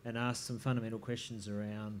and ask some fundamental questions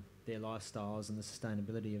around their lifestyles and the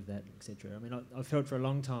sustainability of that, etc. I mean, I felt for a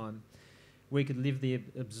long time we could live the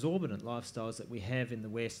absorbent lifestyles that we have in the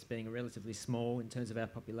West, being relatively small in terms of our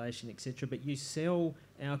population, etc. But you sell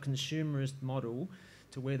our consumerist model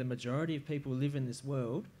to where the majority of people live in this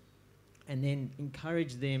world, and then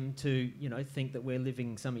encourage them to, think that we're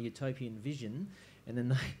living some utopian vision, and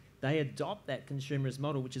then they adopt that consumerist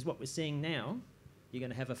model, which is what we're seeing now. You're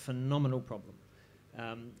going to have a phenomenal problem.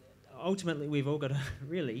 Ultimately, we've all got to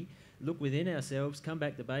really look within ourselves, come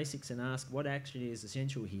back to basics and ask what actually is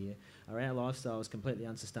essential here. Are our lifestyles completely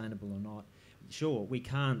unsustainable or not? Sure, we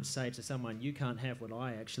can't say to someone, you can't have what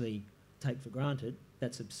I actually take for granted.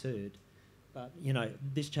 That's absurd. But,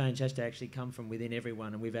 this change has to actually come from within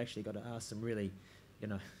everyone, and we've actually got to ask some really,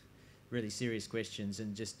 really serious questions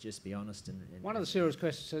and just be honest. And one of the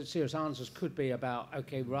serious answers could be about,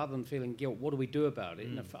 okay, rather than feeling guilt, what do we do about it?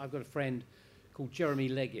 And I've got a friend called Jeremy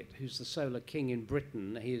Leggett, who's the solar king in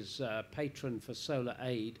Britain. His patron for solar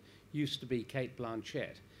aid used to be Kate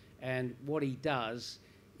Blanchett. And what he does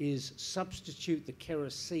is substitute the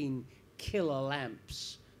kerosene killer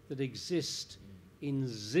lamps that exist in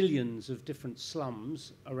zillions of different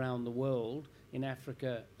slums around the world in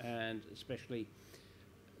Africa and especially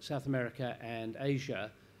South America and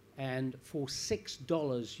Asia. And for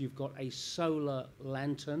 $6, you've got a solar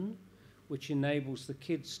lantern, which enables the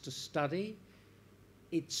kids to study.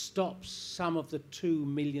 It stops some of the 2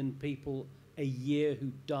 million people a year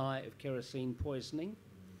who die of kerosene poisoning.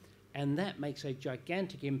 And that makes a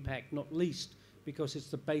gigantic impact, not least because it's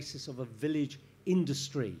the basis of a village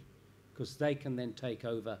industry, because they can then take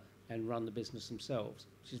over and run the business themselves,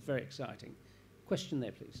 which is very exciting. Question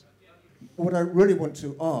there, please. What I really want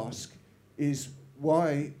to ask is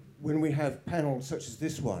why, when we have panels such as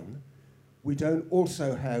this one, we don't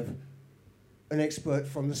also have an expert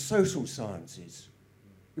from the social sciences.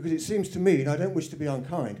 Because it seems to me, and I don't wish to be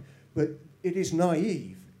unkind, but it is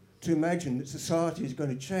naive to imagine that society is going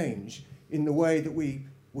to change in the way that we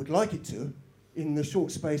would like it to in the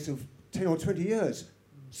short space of 10 or 20 years.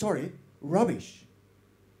 Sorry, rubbish.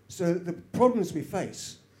 So the problems we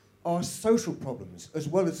face are social problems as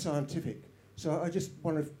well as scientific. So I just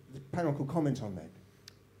wonder if the panel could comment on that.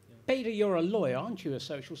 Peter, you're a lawyer, aren't you, a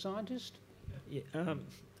social scientist? Yeah,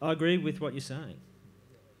 I agree with what you're saying.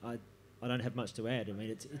 I don't have much to add. I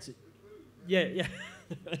mean, it's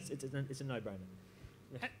it's a no-brainer.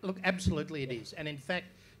 Look, absolutely it is. And in fact,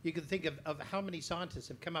 you can think of how many scientists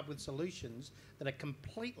have come up with solutions that are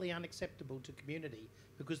completely unacceptable to community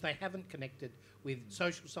because they haven't connected with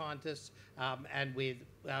social scientists and with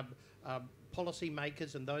policy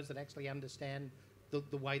makers and those that actually understand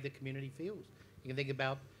the way the community feels. You can think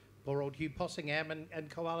about poor old Hugh Possingham and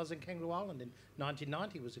koalas in Kangaroo Island in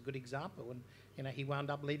 1990 was a good example, and he wound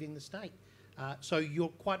up leaving the state. So you're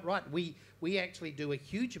quite right. We actually do a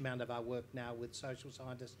huge amount of our work now with social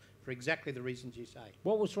scientists for exactly the reasons you say.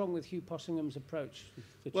 What was wrong with Hugh Possingham's approach?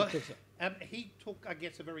 Well, he took, I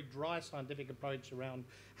guess, a very dry scientific approach around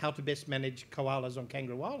how to best manage koalas on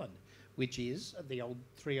Kangaroo Island, which is the old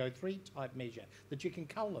 303 type measure, that you can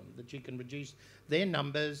cull them, that you can reduce their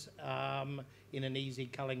numbers in an easy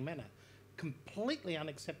culling manner. Completely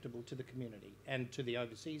unacceptable to the community and to the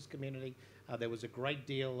overseas community. There was a great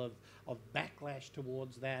deal of backlash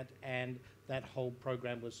towards that, and that whole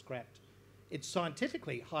program was scrapped. It's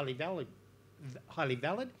scientifically highly valid.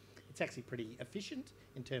 It's actually pretty efficient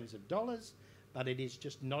in terms of dollars, but it is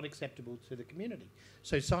just not acceptable to the community.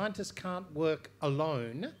 So scientists can't work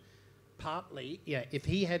alone. Partly, if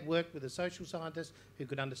he had worked with a social scientist who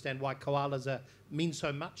could understand why koalas mean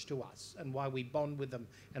so much to us and why we bond with them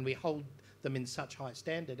and we hold them in such high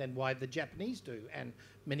standard and why the Japanese do and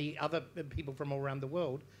many other people from all around the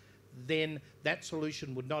world, then that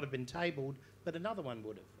solution would not have been tabled, but another one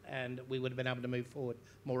would have, and we would have been able to move forward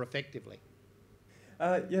more effectively.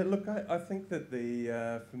 Look, I think that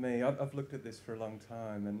for me, I've looked at this for a long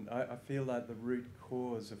time, and I feel like the root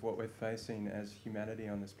cause of what we're facing as humanity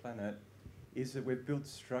on this planet is that we've built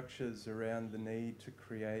structures around the need to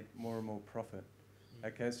create more and more profit.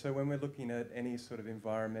 Okay, so when we're looking at any sort of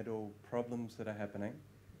environmental problems that are happening,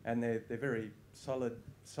 and they're very solid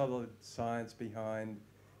science behind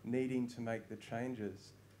needing to make the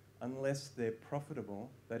changes, unless they're profitable,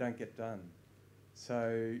 they don't get done.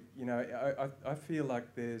 So, you know, I feel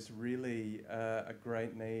like there's really a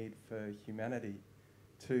great need for humanity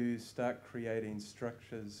to start creating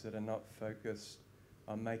structures that are not focused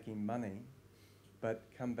on making money, but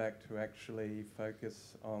come back to actually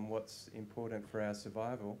focus on what's important for our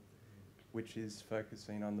survival, which is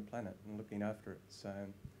focusing on the planet and looking after it. So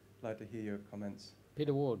I'd like to hear your comments.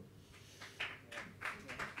 Peter Ward.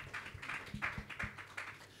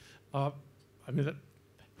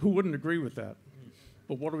 Who wouldn't agree with that?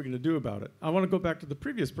 But what are we going to do about it? I want to go back to the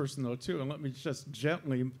previous person, though, too, and let me just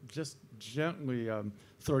gently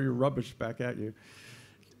throw your rubbish back at you.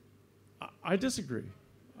 I disagree.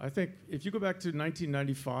 I think if you go back to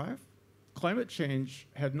 1995, climate change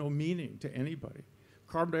had no meaning to anybody.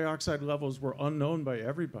 Carbon dioxide levels were unknown by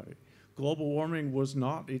everybody. Global warming was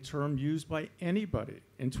not a term used by anybody.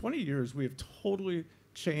 In 20 years, we have totally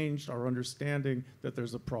changed our understanding that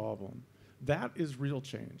there's a problem. That is real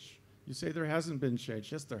change. You say there hasn't been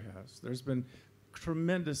change. Yes, there has. There's been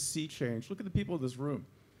tremendous sea change. Look at the people in this room.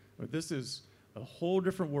 This is a whole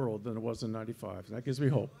different world than it was in 95. And that gives me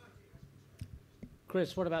hope.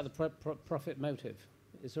 Chris, what about the profit motive?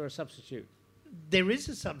 Is there a substitute? There is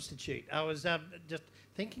a substitute. I was just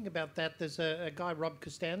thinking about that. There's a guy, Rob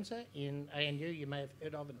Costanza, in ANU, you may have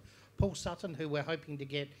heard of, and Paul Sutton, who we're hoping to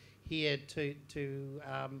get here to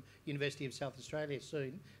University of South Australia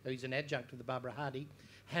soon, who's an adjunct to the Barbara Hardy,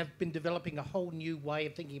 have been developing a whole new way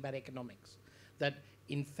of thinking about economics, that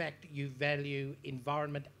in fact you value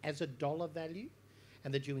environment as a dollar value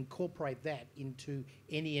and that you incorporate that into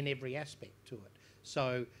any and every aspect to it.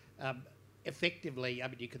 So effectively, I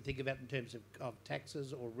mean, you can think of it in terms of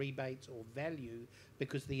taxes or rebates or value,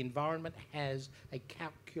 because the environment has a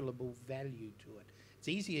calculable value to it. It's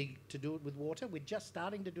easier to do it with water. We're just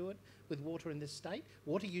starting to do it with water in this state.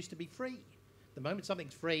 Water used to be free. The moment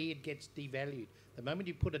something's free, it gets devalued. The moment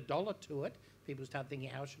you put $1 to it, people start thinking,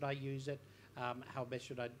 how should I use it? How best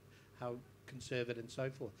should I conserve it, and so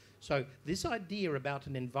forth. So this idea about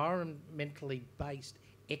an environmentally based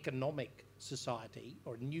economic society,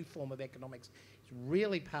 or a new form of economics, is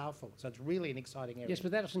really powerful. So it's really an exciting area. Yes,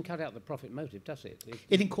 but that doesn't cut out the profit motive, does it?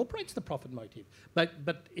 It incorporates the profit motive, but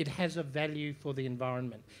it has a value for the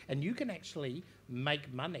environment. And you can actually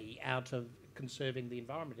make money out of conserving the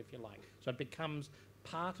environment, if you like. So it becomes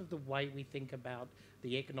part of the way we think about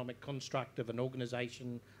the economic construct of an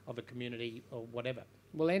organisation, of a community, or whatever.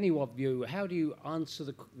 Well, any of you, how do you answer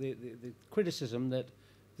the criticism that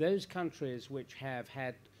those countries which have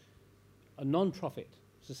had a non-profit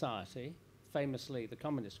society, famously the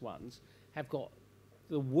communist ones, have got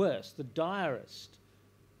the worst, the direst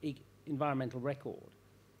environmental record,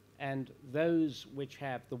 and those which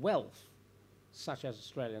have the wealth, such as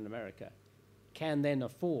Australia and America, can then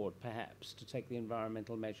afford, perhaps, to take the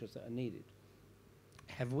environmental measures that are needed?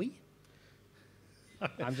 Have we?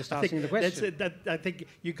 I'm just asking the question. I think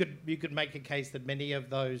you could make a case that many of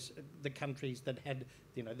those, the countries that had,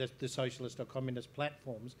 the socialist or communist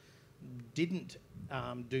platforms, didn't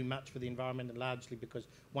do much for the environment, and largely because,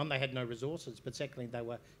 one, they had no resources, but secondly, they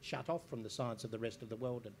were shut off from the science of the rest of the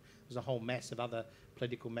world, and there's a whole mass of other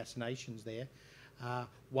political machinations there.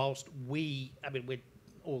 Whilst we're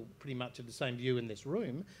all pretty much of the same view in this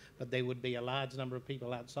room, but there would be a large number of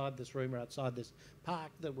people outside this room or outside this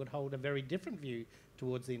park that would hold a very different view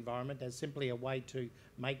towards the environment as simply a way to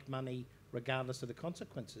make money regardless of the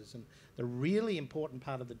consequences. And the really important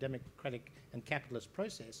part of the democratic and capitalist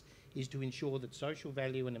process is to ensure that social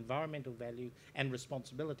value and environmental value and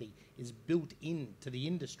responsibility is built into the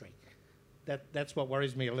industry. That's what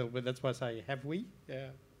worries me a little bit. That's why I say, have we? Yeah.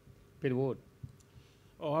 Peter Ward.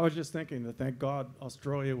 Oh, I was just thinking that thank God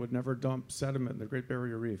Australia would never dump sediment in the Great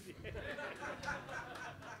Barrier Reef.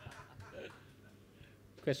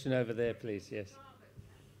 Question over there, please. Yes.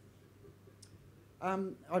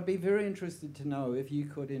 I'd be very interested to know if you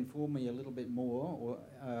could inform me a little bit more,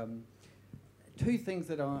 or two things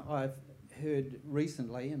that I've heard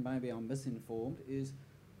recently, and maybe I'm misinformed, is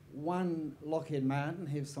one, Lockheed Martin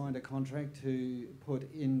have signed a contract to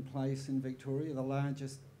put in place in Victoria the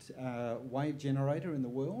largest wave generator in the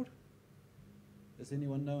world. Does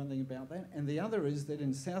anyone know anything about that? And the other is that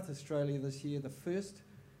in South Australia this year, the first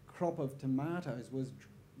crop of tomatoes was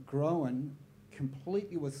grown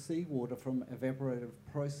completely with seawater from evaporative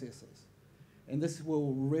processes. And this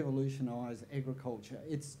will revolutionise agriculture.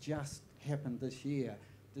 It's just happened this year.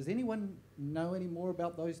 Does anyone know any more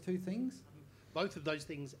about those two things? Both of those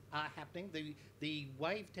things are happening. The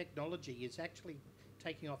wave technology is actually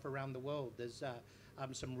taking off around the world. There's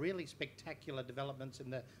some really spectacular developments in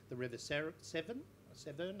the River Severn,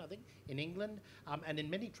 I think, in England, and in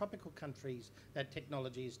many tropical countries that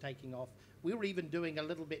technology is taking off. We were even doing a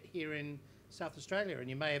little bit here in South Australia, and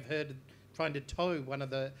you may have heard trying to tow one of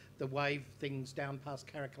the wave things down past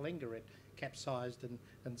Carrickalinga. It capsized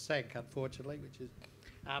and sank, unfortunately, which is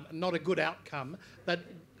not a good outcome. But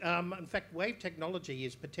in fact, wave technology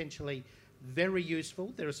is potentially very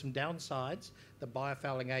useful. There are some downsides. The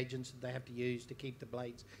biofouling agents that they have to use to keep the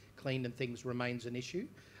blades clean and things remains an issue.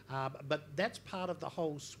 But that's part of the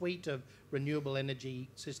whole suite of renewable energy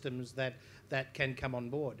systems that can come on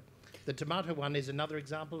board. The tomato one is another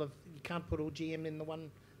example of you can't put all GM in the one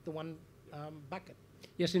bucket.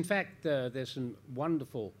 Yes, in fact, there's some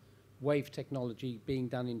wonderful wave technology being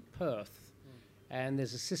done in Perth, and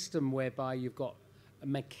there's a system whereby you've got a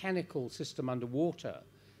mechanical system underwater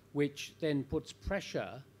which then puts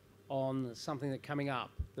pressure on something that's coming up,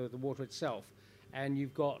 the water itself, and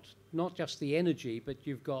you've got not just the energy, but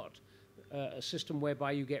you've got a system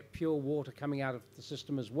whereby you get pure water coming out of the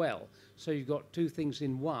system as well. So you've got two things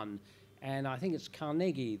in one, and I think it's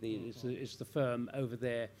Carnegie is the firm over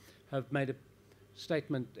there, have made a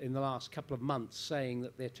statement in the last couple of months saying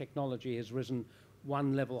that their technology has risen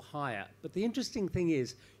one level higher. But the interesting thing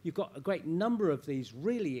is you've got a great number of these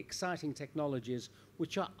really exciting technologies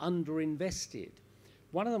which are underinvested.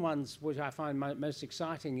 One of the ones which I find most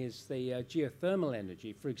exciting is the geothermal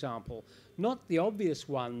energy, for example, not the obvious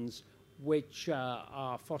ones which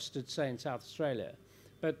are fostered, say, in South Australia,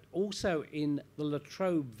 but also in the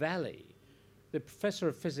Latrobe Valley. The professor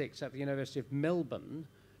of physics at the University of Melbourne,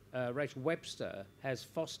 Rachel Webster, has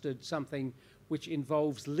fostered something which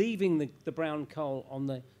involves leaving the brown coal on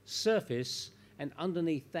the surface and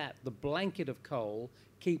underneath that, the blanket of coal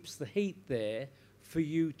keeps the heat there for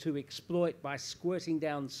you to exploit by squirting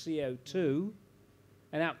down CO2,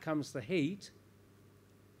 and out comes the heat.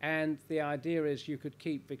 And the idea is you could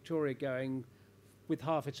keep Victoria going with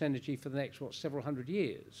half its energy for the next, several hundred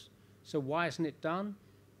years. So why isn't it done?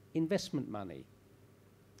 Investment money.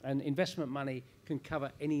 And investment money can cover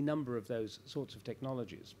any number of those sorts of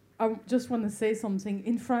technologies. I just want to say something.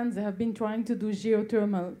 In France, they have been trying to do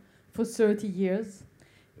geothermal for 30 years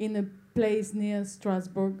in a place near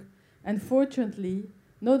Strasbourg. And fortunately,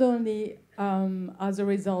 not only are the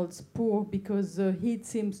results poor because the heat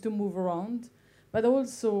seems to move around, but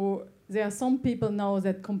also there are some people now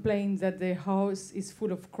that complain that their house is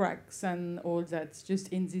full of cracks and all that just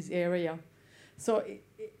in this area. So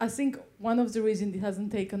I think one of the reasons it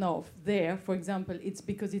hasn't taken off there, for example, it's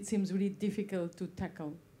because it seems really difficult to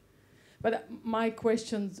tackle. But my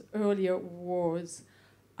questions earlier was,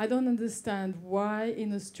 I don't understand why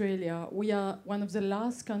in Australia we are one of the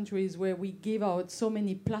last countries where we give out so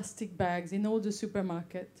many plastic bags in all the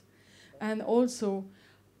supermarkets, and also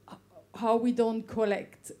how we don't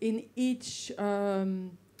collect in each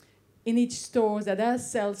store that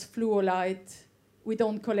sells fluoride, we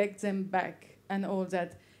don't collect them back and all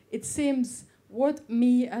that. It seems, what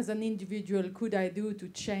me as an individual could I do to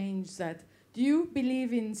change that? Do you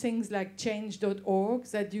believe in things like change.org,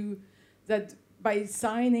 that by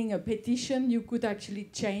signing a petition you could actually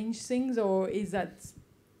change things, or is that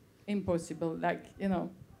impossible? Like, you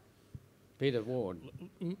know. Peter Ward.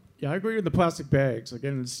 Yeah, I agree with the plastic bags.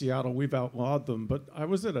 Again, in Seattle, we've outlawed them. But I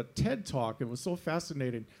was at a TED Talk. It was so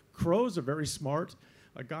fascinating. Crows are very smart.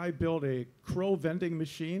 A guy built a crow vending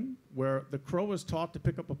machine where the crow is taught to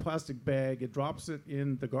pick up a plastic bag, it drops it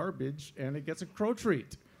in the garbage, and it gets a crow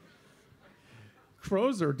treat.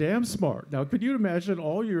 Crows are damn smart. Now, could you imagine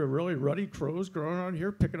all your really ruddy crows growing around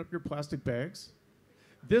here picking up your plastic bags?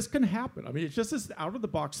 This can happen. I mean, it's just this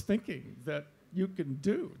out-of-the-box thinking that you can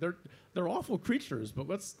do. They're awful creatures, but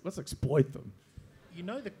let's exploit them. You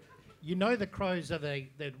know the Crows are the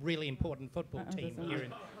really important football team here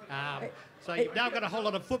in. So you've now got a whole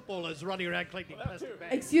lot of footballers running around collecting plastic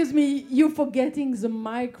bags. Excuse me, you're forgetting the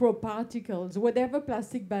microparticles. Whatever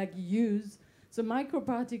plastic bag you use, the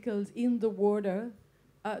microparticles in the water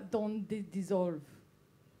don't dissolve.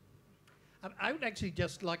 I would actually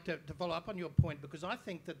just like to follow up on your point, because I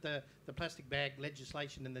think that the plastic bag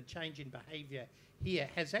legislation and the change in behaviour here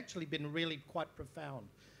has actually been really quite profound.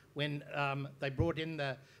 When they brought in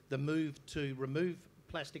the move to remove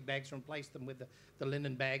plastic bags and replace them with the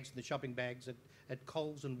linen bags and the shopping bags at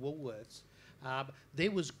Coles and Woolworths,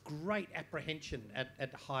 there was great apprehension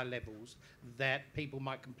at high levels that people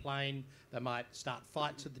might complain, they might start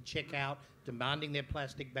fights at the checkout, demanding their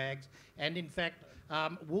plastic bags. And in fact,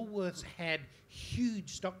 Woolworths had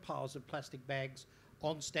huge stockpiles of plastic bags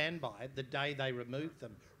on standby the day they removed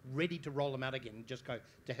them, ready to roll them out again and just go,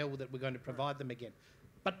 to hell with it, we're going to provide them again.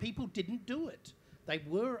 But people didn't do it. They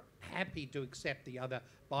were happy to accept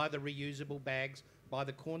buy the reusable bags, buy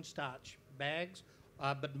the cornstarch bags,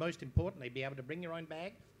 but most importantly, be able to bring your own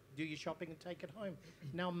bag, do your shopping and take it home.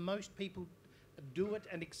 Now, most people do it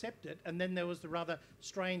and accept it, and then there was the rather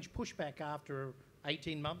strange pushback after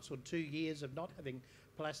 18 months or 2 years of not having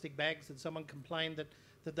plastic bags, that someone complained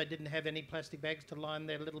that they didn't have any plastic bags to line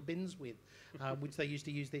their little bins with, which they used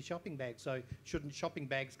to use their shopping bags. So shouldn't shopping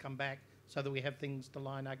bags come back so that we have things to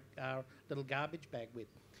line our little garbage bag with?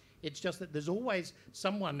 It's just that there's always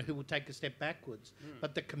someone who will take a step backwards.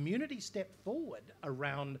 But the community step forward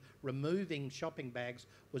around removing shopping bags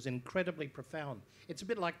was incredibly profound. It's a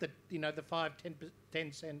bit like the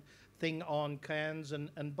 5-10 cent thing on cans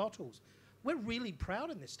and bottles. We're really proud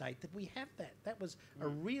in this state that we have that. That was a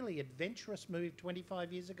really adventurous move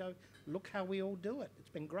 25 years ago. Look how we all do it. It's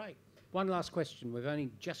been great. One last question. We've only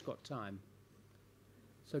just got time.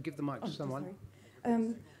 So give the mic to someone.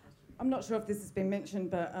 I'm not sure if this has been mentioned,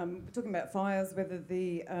 but we're talking about fires, whether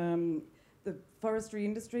the forestry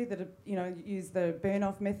industry that use the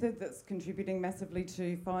burn-off method that's contributing massively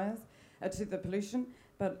to fires, to the pollution.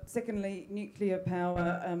 But secondly, nuclear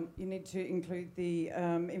power, you need to include the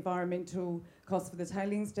environmental cost for the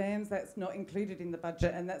tailings dams. That's not included in the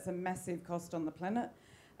budget, and that's a massive cost on the planet.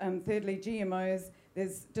 Thirdly, GMOs.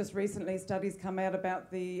 There's just recently studies come out about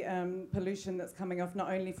the pollution that's coming off not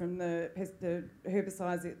only from the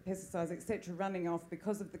herbicides, pesticides, etc., running off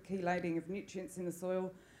because of the chelating of nutrients in the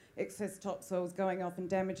soil, excess topsoils going off and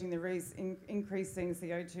damaging the reefs, increasing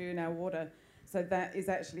CO2 in our water. So that is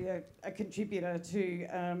actually a contributor to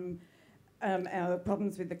our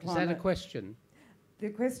problems with the climate. Is that a question? The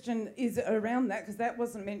question is around that, because that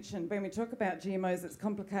wasn't mentioned. When we talk about GMOs, it's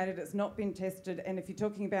complicated, it's not been tested, and if you're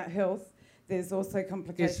talking about health, there's also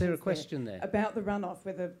complications. Is there a question there? About the runoff,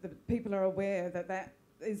 whether the people are aware that that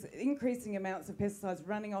is increasing amounts of pesticides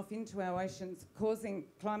running off into our oceans, causing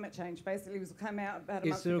climate change. Basically, it was come out about a month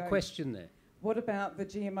ago. Is there a question there? What about the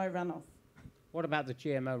GMO runoff? What about the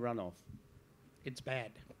GMO runoff? It's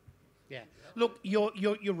bad. Yeah. Look,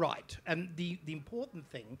 you're right. And the important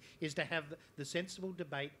thing is to have the sensible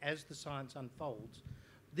debate as the science unfolds.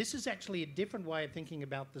 This is actually a different way of thinking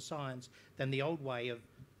about the science than the old way of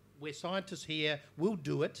where scientists here will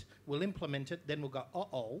do it, will implement it, then we'll go,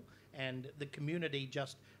 uh-oh, and the community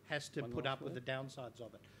just has to put up with the downsides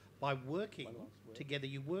of it. By working together,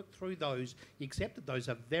 you work through those, you accept that those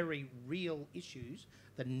are very real issues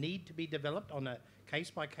that need to be developed on a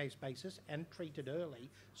case-by-case basis and treated early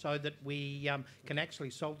so that we can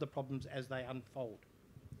actually solve the problems as they unfold.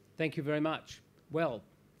 Thank you very much. Well,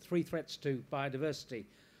 3 threats to biodiversity.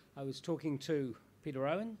 I was talking to Peter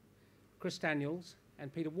Owen, Chris Daniels,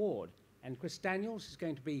 and Peter Ward. And Chris Daniels is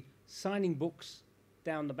going to be signing books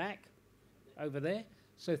down the back over there.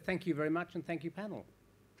 So thank you very much, and thank you, panel.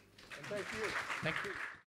 And thank you. Thank you.